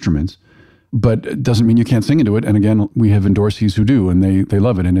is instruments, but it doesn't mean you can't sing into it. And again, we have endorsees who do, and they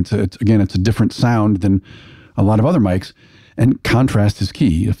love it. And it's a different sound than a lot of other mics. And contrast is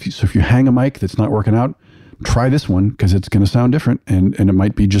key. If you hang a mic that's not working out, try this one because it's going to sound different, and it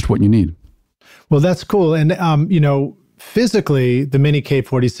might be just what you need. Well, that's cool. And physically, the Mini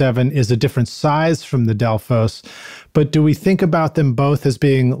K47 is a different size from the Delphos, but do we think about them both as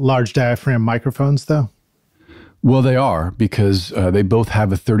being large diaphragm microphones, though? Well, they are because they both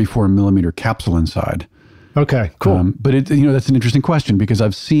have a 34 millimeter capsule inside. Okay, cool. But that's an interesting question because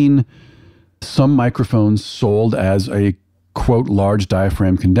I've seen some microphones sold as a quote large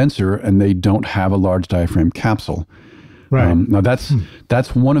diaphragm condenser, and they don't have a large diaphragm capsule. Right. Now that's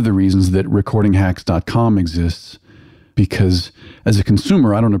one of the reasons that recordinghacks.com exists, because as a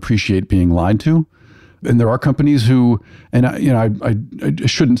consumer, I don't appreciate being lied to. And there are companies who, and I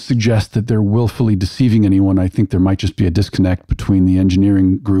shouldn't suggest that they're willfully deceiving anyone. I think there might just be a disconnect between the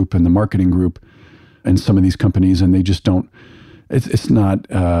engineering group and the marketing group and some of these companies, and they just don't, it's not,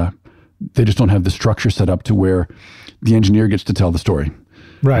 they just don't have the structure set up to where the engineer gets to tell the story.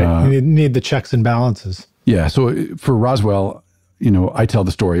 Right. You need the checks and balances. Yeah. So for Roswell, I tell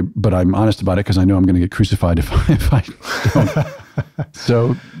the story, but I'm honest about it because I know I'm going to get crucified if I don't.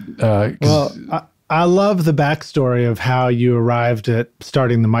 So, well, I love the backstory of how you arrived at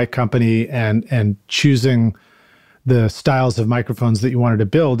starting the mic company and choosing the styles of microphones that you wanted to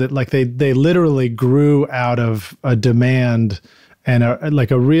build. They literally grew out of a demand and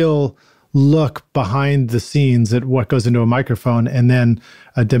a real look behind the scenes at what goes into a microphone, and then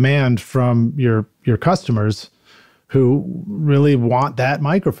a demand from your customers who really want that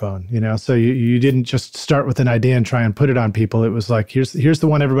microphone, So you didn't just start with an idea and try and put it on people. It was like, here's the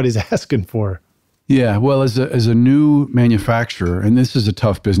one everybody's asking for. Yeah, well, as a new manufacturer, and this is a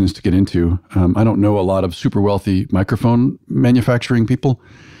tough business to get into. I don't know a lot of super wealthy microphone manufacturing people.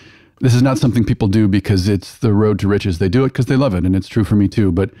 This is not something people do because it's the road to riches. They do it because they love it, and it's true for me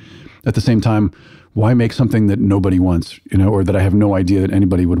too. But at the same time, why make something that nobody wants, or that I have no idea that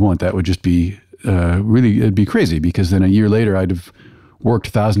anybody would want? That would just be it'd be crazy, because then a year later I'd have worked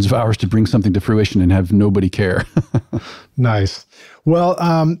thousands of hours to bring something to fruition and have nobody care. Nice. Well,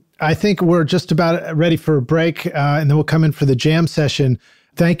 I think we're just about ready for a break, and then we'll come in for the jam session.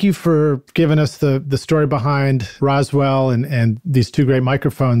 Thank you for giving us the story behind Roswell and these two great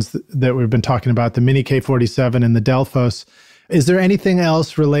microphones that we've been talking about, the Mini K47 and the Delphos. Is there anything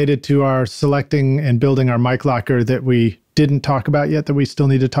else related to our selecting and building our mic locker that we didn't talk about yet that we still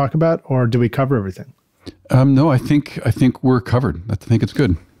need to talk about, or do we cover everything? No, I think we're covered. I think it's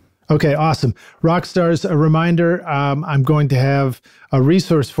good. Okay, awesome. Rockstars, a reminder, I'm going to have a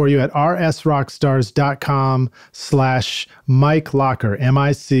resource for you at rsrockstars.com/mic locker,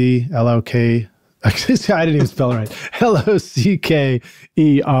 MICLOK. I didn't even spell it right. LOCKER.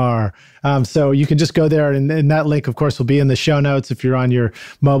 So you can just go there, and that link, of course, will be in the show notes. If you're on your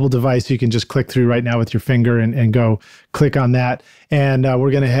mobile device, you can just click through right now with your finger and go click on that. And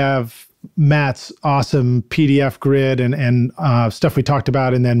we're going to have Matt's awesome PDF grid and stuff we talked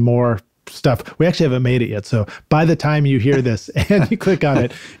about, and then more stuff. We actually haven't made it yet. So by the time you hear this and you click on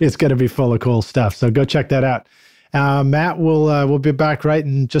it, it's going to be full of cool stuff. So go check that out. Matt, we'll be back right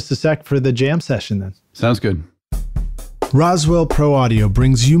in just a sec for the jam session then. Sounds good. Roswell Pro Audio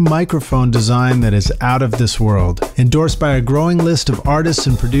brings you microphone design that is out of this world. Endorsed by a growing list of artists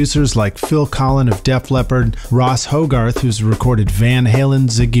and producers like Phil Collen of Def Leppard, Ross Hogarth, who's recorded Van Halen,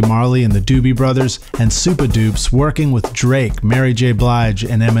 Ziggy Marley, and the Doobie Brothers, and Super Dupes, working with Drake, Mary J. Blige,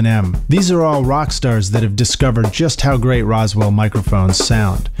 and Eminem. These are all rock stars that have discovered just how great Roswell microphones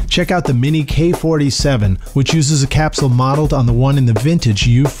sound. Check out the Mini K47, which uses a capsule modeled on the one in the vintage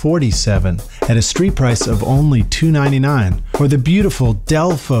U47 at a street price of only $299. Or the beautiful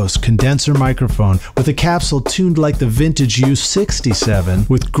Delphos condenser microphone with a capsule tuned like the vintage U67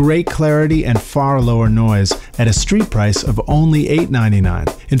 with great clarity and far lower noise at a street price of only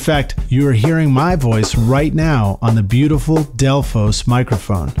 $899. In fact, you are hearing my voice right now on the beautiful Delphos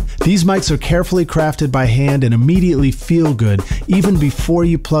microphone. These mics are carefully crafted by hand and immediately feel good even before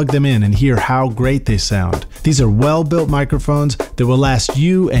you plug them in and hear how great they sound. These are well-built microphones that will last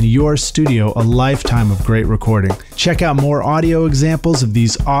you and your studio a lifetime of great recording. Check out more audio examples of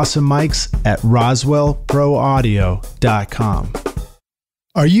these awesome mics at roswellproaudio.com.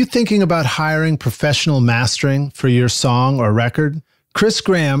 Are you thinking about hiring professional mastering for your song or record? Chris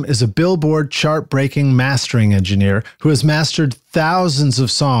Graham is a Billboard chart-breaking mastering engineer who has mastered thousands of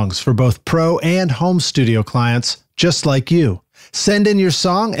songs for both pro and home studio clients just like you. Send in your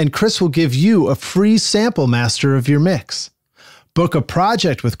song and Chris will give you a free sample master of your mix. Book a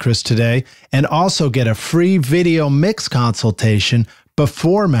project with Chris today and also get a free video mix consultation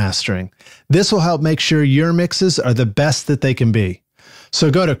before mastering. This will help make sure your mixes are the best that they can be.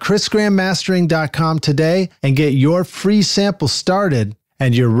 So go to chrisgrahammastering.com today and get your free sample started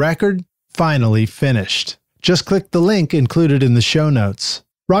and your record finally finished. Just click the link included in the show notes.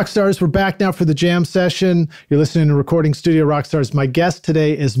 Rockstars, we're back now for the jam session. You're listening to Recording Studio Rockstars. My guest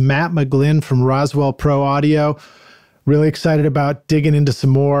today is Matt McGlynn from Roswell Pro Audio. Really excited about digging into some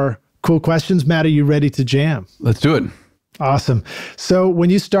more cool questions. Matt, are you ready to jam? Let's do it. Awesome. So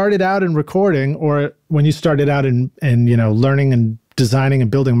when you started out in recording, or when you started out in learning and designing and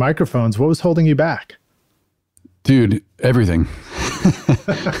building microphones, what was holding you back? Dude, everything.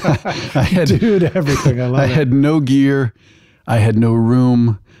 Everything. I love it. I had no gear. I had no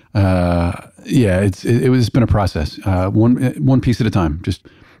room. It's been a process. One piece at a time. Just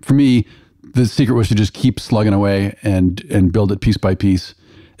for me, the secret was to just keep slugging away and build it piece by piece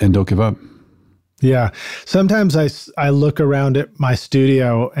and don't give up. Yeah. Sometimes I look around at my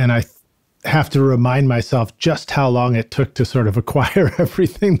studio and I have to remind myself just how long it took to sort of acquire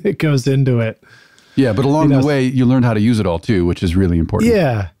everything that goes into it. Yeah, but along the way, you learned how to use it all too, which is really important.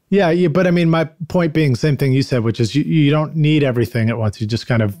 Yeah. But I mean, my point being, same thing you said, which is you don't need everything at once. You just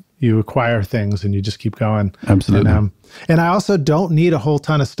kind of, you acquire things and you just keep going. Absolutely. And I also don't need a whole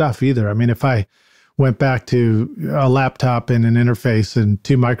ton of stuff either. I mean, if I went back to a laptop and an interface and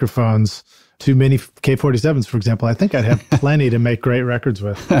 2 microphones, 2 mini K47s, for example, I think I'd have plenty to make great records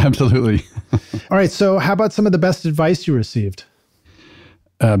with. Absolutely. All right. So how about some of the best advice you received?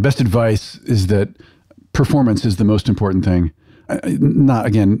 Best advice is that performance is the most important thing.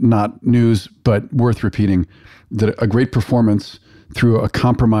 Not news, but worth repeating, that a great performance through a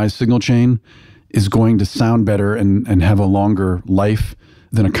compromised signal chain is going to sound better and have a longer life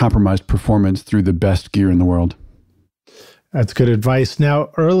than a compromised performance through the best gear in the world. That's good advice.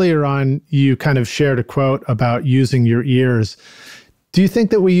 Now, earlier on, you kind of shared a quote about using your ears. Do you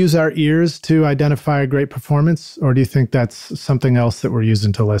think that we use our ears to identify a great performance, or do you think that's something else that we're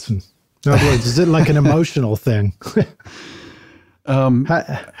using to listen? In other words, is it like an emotional thing?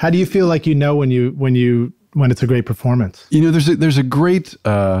 How do you feel like you know when it's a great performance? There's a great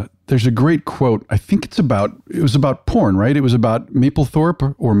quote. I think it was about porn, right? It was about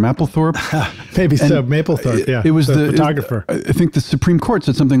Mapplethorpe or Mapplethorpe. Maybe so, Mapplethorpe. Yeah, it was the photographer. I think the Supreme Court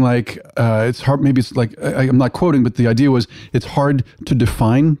said something like, "It's hard." Maybe it's like I'm not quoting, but the idea was it's hard to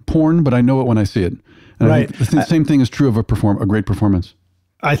define porn, but I know it when I see it. And right. I think the same thing is true of a great performance.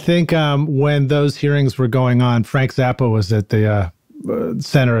 I think when those hearings were going on, Frank Zappa was at the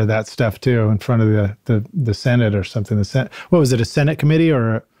center of that stuff too, in front of the Senate or something. What was it? A Senate committee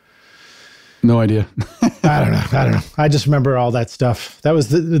or? No idea. I don't know. I just remember all that stuff. That was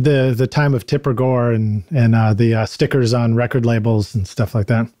the time of Tipper Gore and the stickers on record labels and stuff like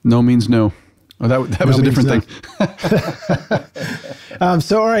that. No means no. Oh, that was a different thing.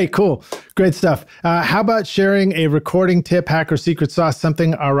 So, all right, cool. Great stuff. How about sharing a recording tip, hack, or secret sauce,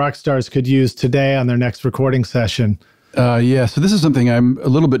 something our rock stars could use today on their next recording session? Yeah, so this is something I'm a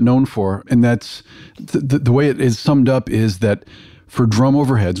little bit known for, and that's the way it is summed up is that for drum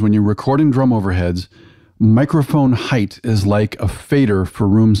overheads, when you're recording drum overheads, microphone height is like a fader for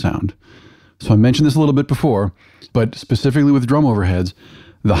room sound. So I mentioned this a little bit before, but specifically with drum overheads,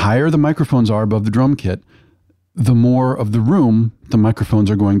 the higher the microphones are above the drum kit, the more of the room the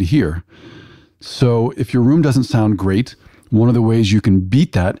microphones are going to hear. So if your room doesn't sound great, one of the ways you can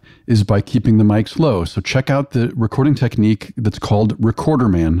beat that is by keeping the mics low. So check out the recording technique that's called Recorder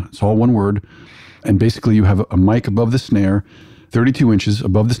Man. It's all one word. And basically you have a mic above the snare, 32 inches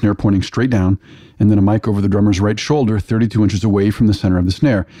above the snare pointing straight down, and then a mic over the drummer's right shoulder, 32 inches away from the center of the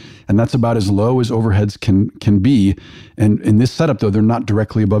snare. And that's about as low as overheads can be. And in this setup, though, they're not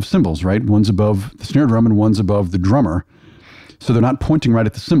directly above cymbals, right? One's above the snare drum and one's above the drummer. So they're not pointing right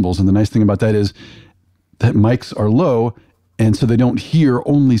at the cymbals. And the nice thing about that is that mics are low, and so they don't hear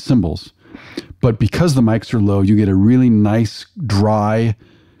only cymbals. But because the mics are low, you get a really nice, dry,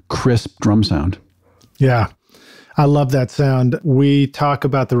 crisp drum sound. Yeah. I love that sound. We talk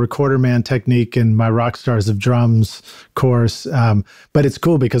about the Recorder Man technique in my Rockstars of Drums course, but it's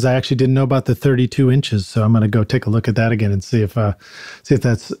cool because I actually didn't know about the 32 inches. So I'm going to go take a look at that again and see if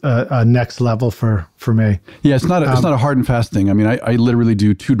that's a next level for me. Yeah, it's not a hard and fast thing. I mean, I literally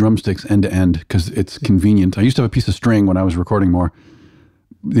do 2 drumsticks end to end because it's convenient. I used to have a piece of string when I was recording more.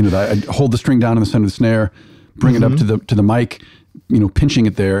 You know, I'd hold the string down in the center of the snare, bring it up to the mic, you know, pinching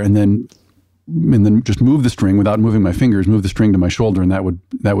it there, and then just move the string without moving my fingers, move the string to my shoulder, and that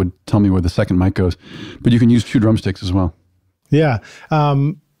would tell me where the second mic goes. But you can use 2 drumsticks as well. Yeah.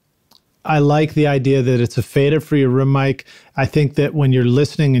 I like the idea that it's a fader for your room mic. I think that when you're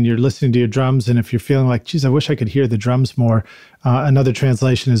listening and you're listening to your drums, and if you're feeling like, geez, I wish I could hear the drums more, another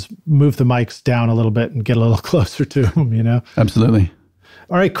translation is move the mics down a little bit and get a little closer to them, you know? Absolutely.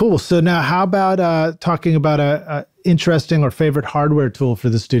 All right, cool. So now how about talking about a interesting or favorite hardware tool for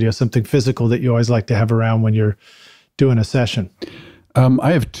the studio, something physical that you always like to have around when you're doing a session?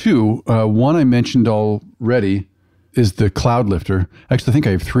 I have 2. One I mentioned already is the Cloud Lifter. Actually, I think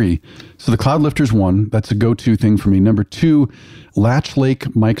I have 3. So the Cloud Lifter's 1. That's a go-to thing for me. Number 2, Latch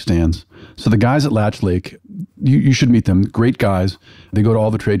Lake mic stands. So the guys at Latch Lake, you should meet them. Great guys. They go to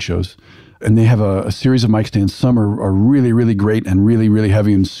all the trade shows. And they have a series of mic stands. Some are really, really great and really, really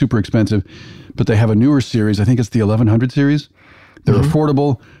heavy and super expensive. But they have a newer series. I think it's the 1100 series. They're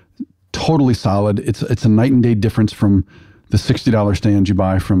affordable, totally solid. It's a night and day difference from the $60 stand you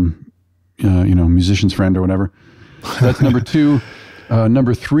buy from, Musician's Friend or whatever. So that's number 2.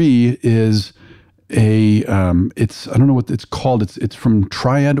 Number 3 is I don't know what it's called. It's from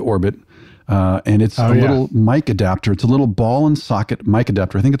Triad Orbit. And it's little mic adapter. It's a little ball and socket mic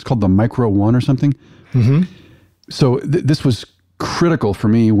adapter. I think it's called the Micro 1 or something. Mm-hmm. So this was critical for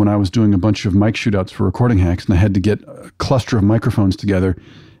me when I was doing a bunch of mic shootouts for Recording Hacks, and I had to get a cluster of microphones together.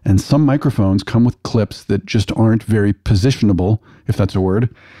 And some microphones come with clips that just aren't very positionable, if that's a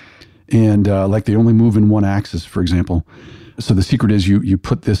word. And like they only move in one axis, for example. So the secret is you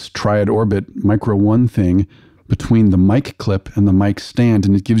put this Triad Orbit Micro 1 thing between the mic clip and the mic stand,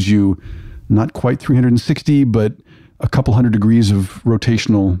 and it gives you not quite 360, but a couple hundred degrees of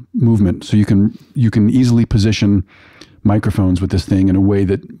rotational movement. So you can easily position microphones with this thing in a way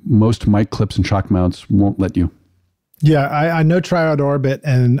that most mic clips and shock mounts won't let you. Yeah, I know Triad Orbit,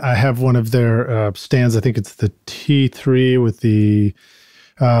 and I have one of their stands. I think it's the T3 with the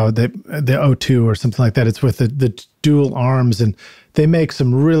O2 or something like that. It's with the dual arms, and they make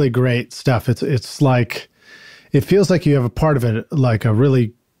some really great stuff. It's like, it feels like you have a part of it, like a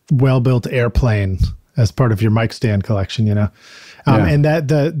really well-built airplane as part of your mic stand collection, you know? And that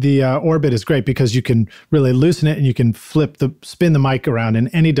the Orbit is great because you can really loosen it and you can spin the mic around in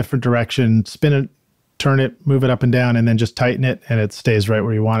any different direction, spin it, turn it, move it up and down, and then just tighten it and it stays right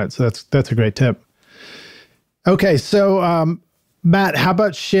where you want it. So that's a great tip. Okay, so Matt, how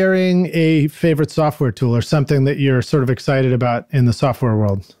about sharing a favorite software tool or something that you're sort of excited about in the software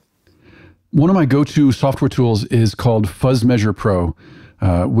world? One of my go-to software tools is called Fuzz Measure Pro,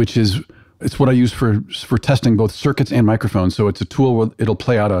 which it's what I use for testing both circuits and microphones. So it's a tool where it'll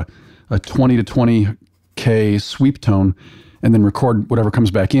play out a 20 to 20K sweep tone and then record whatever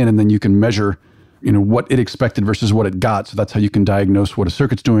comes back in, and then you can measure, what it expected versus what it got. So that's how you can diagnose what a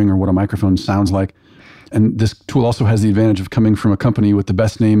circuit's doing or what a microphone sounds like. And this tool also has the advantage of coming from a company with the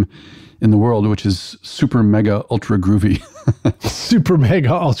best name in the world, which is Super Mega Ultra Groovy. Super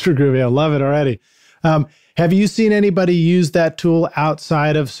Mega Ultra Groovy. I love it already. Have you seen anybody use that tool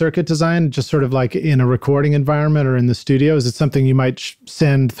outside of circuit design, just sort of like in a recording environment or in the studio? Is it something you might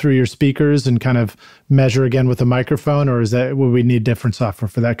send through your speakers and kind of measure again with a microphone, or would we need different software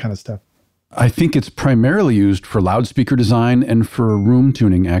for that kind of stuff? I think it's primarily used for loudspeaker design and for room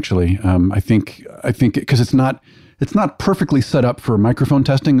tuning, actually. I think because it's not perfectly set up for microphone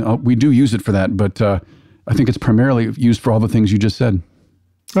testing. We do use it for that, but I think it's primarily used for all the things you just said.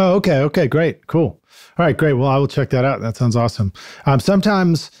 Oh, okay. Okay, great. Cool. All right, great. Well, I will check that out. That sounds awesome.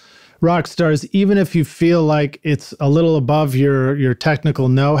 Sometimes Rockstars, even if you feel like it's a little above your technical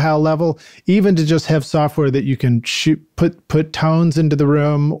know-how level, even to just have software that you can put tones into the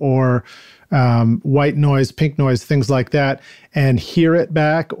room or white noise, pink noise, things like that, and hear it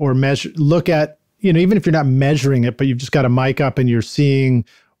back or look at, even if you're not measuring it, but you've just got a mic up and you're seeing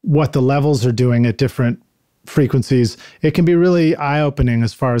what the levels are doing at different frequencies, it can be really eye-opening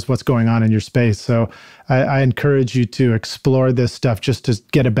as far as what's going on in your space. So I encourage you to explore this stuff just to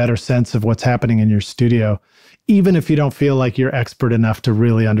get a better sense of what's happening in your studio, even if you don't feel like you're expert enough to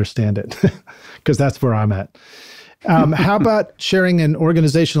really understand it, because that's where I'm at. How about sharing an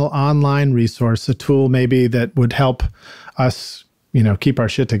organizational online resource, a tool maybe that would help us, keep our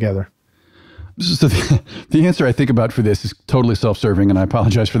shit together? So the answer I think about for this is totally self-serving, and I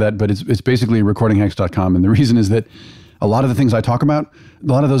apologize for that, but it's basically recordinghacks.com. And the reason is that a lot of the things I talk about, a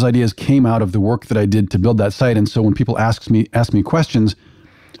lot of those ideas came out of the work that I did to build that site. And so when people ask me questions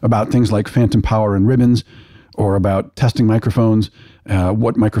about things like phantom power and ribbons, or about testing microphones,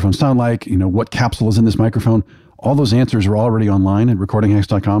 what microphones sound like, what capsule is in this microphone, all those answers are already online at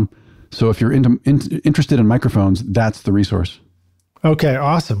recordinghacks.com. So if you're interested in microphones, that's the resource. Okay,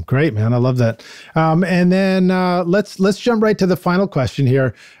 awesome. Great, man. I love that. And then let's jump right to the final question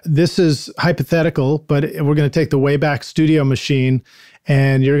here. This is hypothetical, but we're going to take the Wayback Studio machine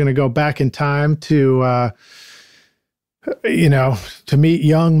and you're going to go back in time to meet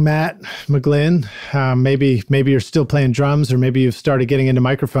young Matt McGlynn. Maybe you're still playing drums, or maybe you've started getting into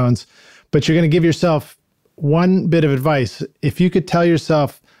microphones, but you're going to give yourself one bit of advice. If you could tell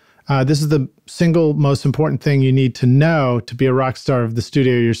yourself, this is the single most important thing you need to know to be a rock star of the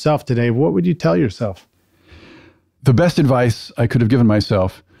studio yourself today, what would you tell yourself? The best advice I could have given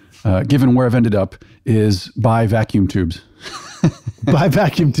myself, given where I've ended up, is buy vacuum tubes. Buy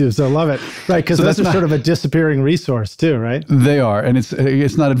vacuum tubes. I love it. Right, because so that's sort of a disappearing resource too, right? They are. And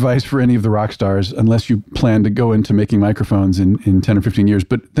it's not advice for any of the rock stars unless you plan to go into making microphones in 10 or 15 years.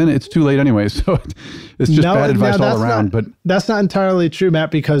 But then it's too late anyway. So it's just bad advice all around. But that's not entirely true,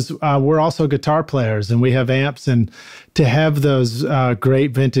 Matt, because we're also guitar players and we have amps. And to have those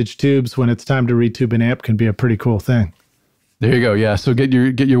great vintage tubes when it's time to retube an amp can be a pretty cool thing. There you go. Yeah. So get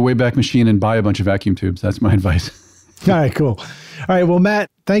your Wayback machine and buy a bunch of vacuum tubes. That's my advice. All right, cool. All right, well, Matt,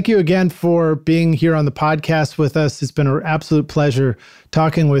 thank you again for being here on the podcast with us. It's been an absolute pleasure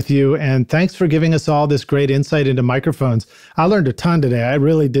talking with you, and thanks for giving us all this great insight into microphones. I learned a ton today. I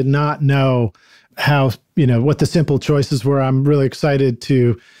really did not know what the simple choices were. I'm really excited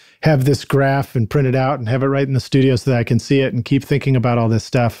to have this graph and print it out and have it right in the studio so that I can see it and keep thinking about all this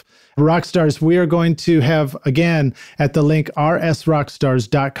stuff. Rockstars, we are going to have, again, at the link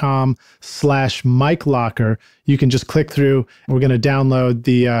rsrockstars.com/MicLocker. You can just click through. We're going to download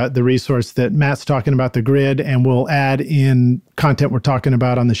the resource that Matt's talking about, the grid, and we'll add in content we're talking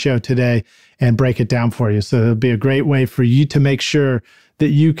about on the show today and break it down for you. So it'll be a great way for you to make sure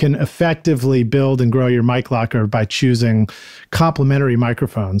that you can effectively build and grow your MicLocker by choosing complementary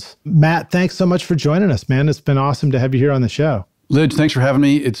microphones. Matt, thanks so much for joining us, man. It's been awesome to have you here on the show. Lidge, thanks for having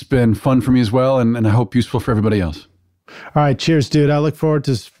me. It's been fun for me as well, and I hope useful for everybody else. All right, cheers, dude. I look forward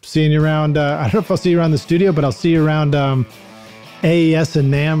to seeing you around. I don't know if I'll see you around the studio, but I'll see you around AES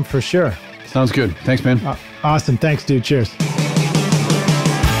and NAMM for sure. Sounds good. Thanks, man. Awesome. Thanks, dude. Cheers.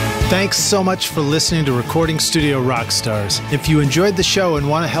 Thanks so much for listening to Recording Studio Rockstars. If you enjoyed the show and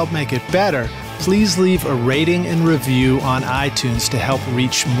want to help make it better, please leave a rating and review on iTunes to help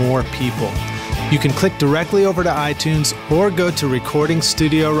reach more people. You can click directly over to iTunes or go to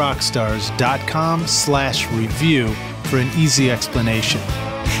recordingstudiorockstars.com/review for an easy explanation.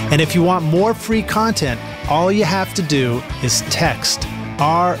 And if you want more free content, all you have to do is text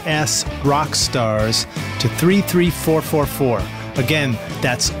RS Rockstars to 33444. Again,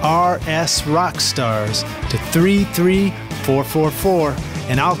 that's RS Rockstars to 33444,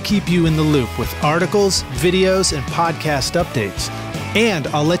 and I'll keep you in the loop with articles, videos, and podcast updates. And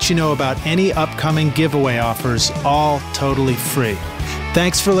I'll let you know about any upcoming giveaway offers, all totally free.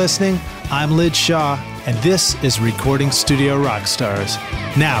 Thanks for listening. I'm Lidge Shaw, and this is Recording Studio Rockstars.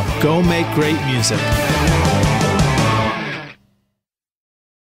 Now, go make great music.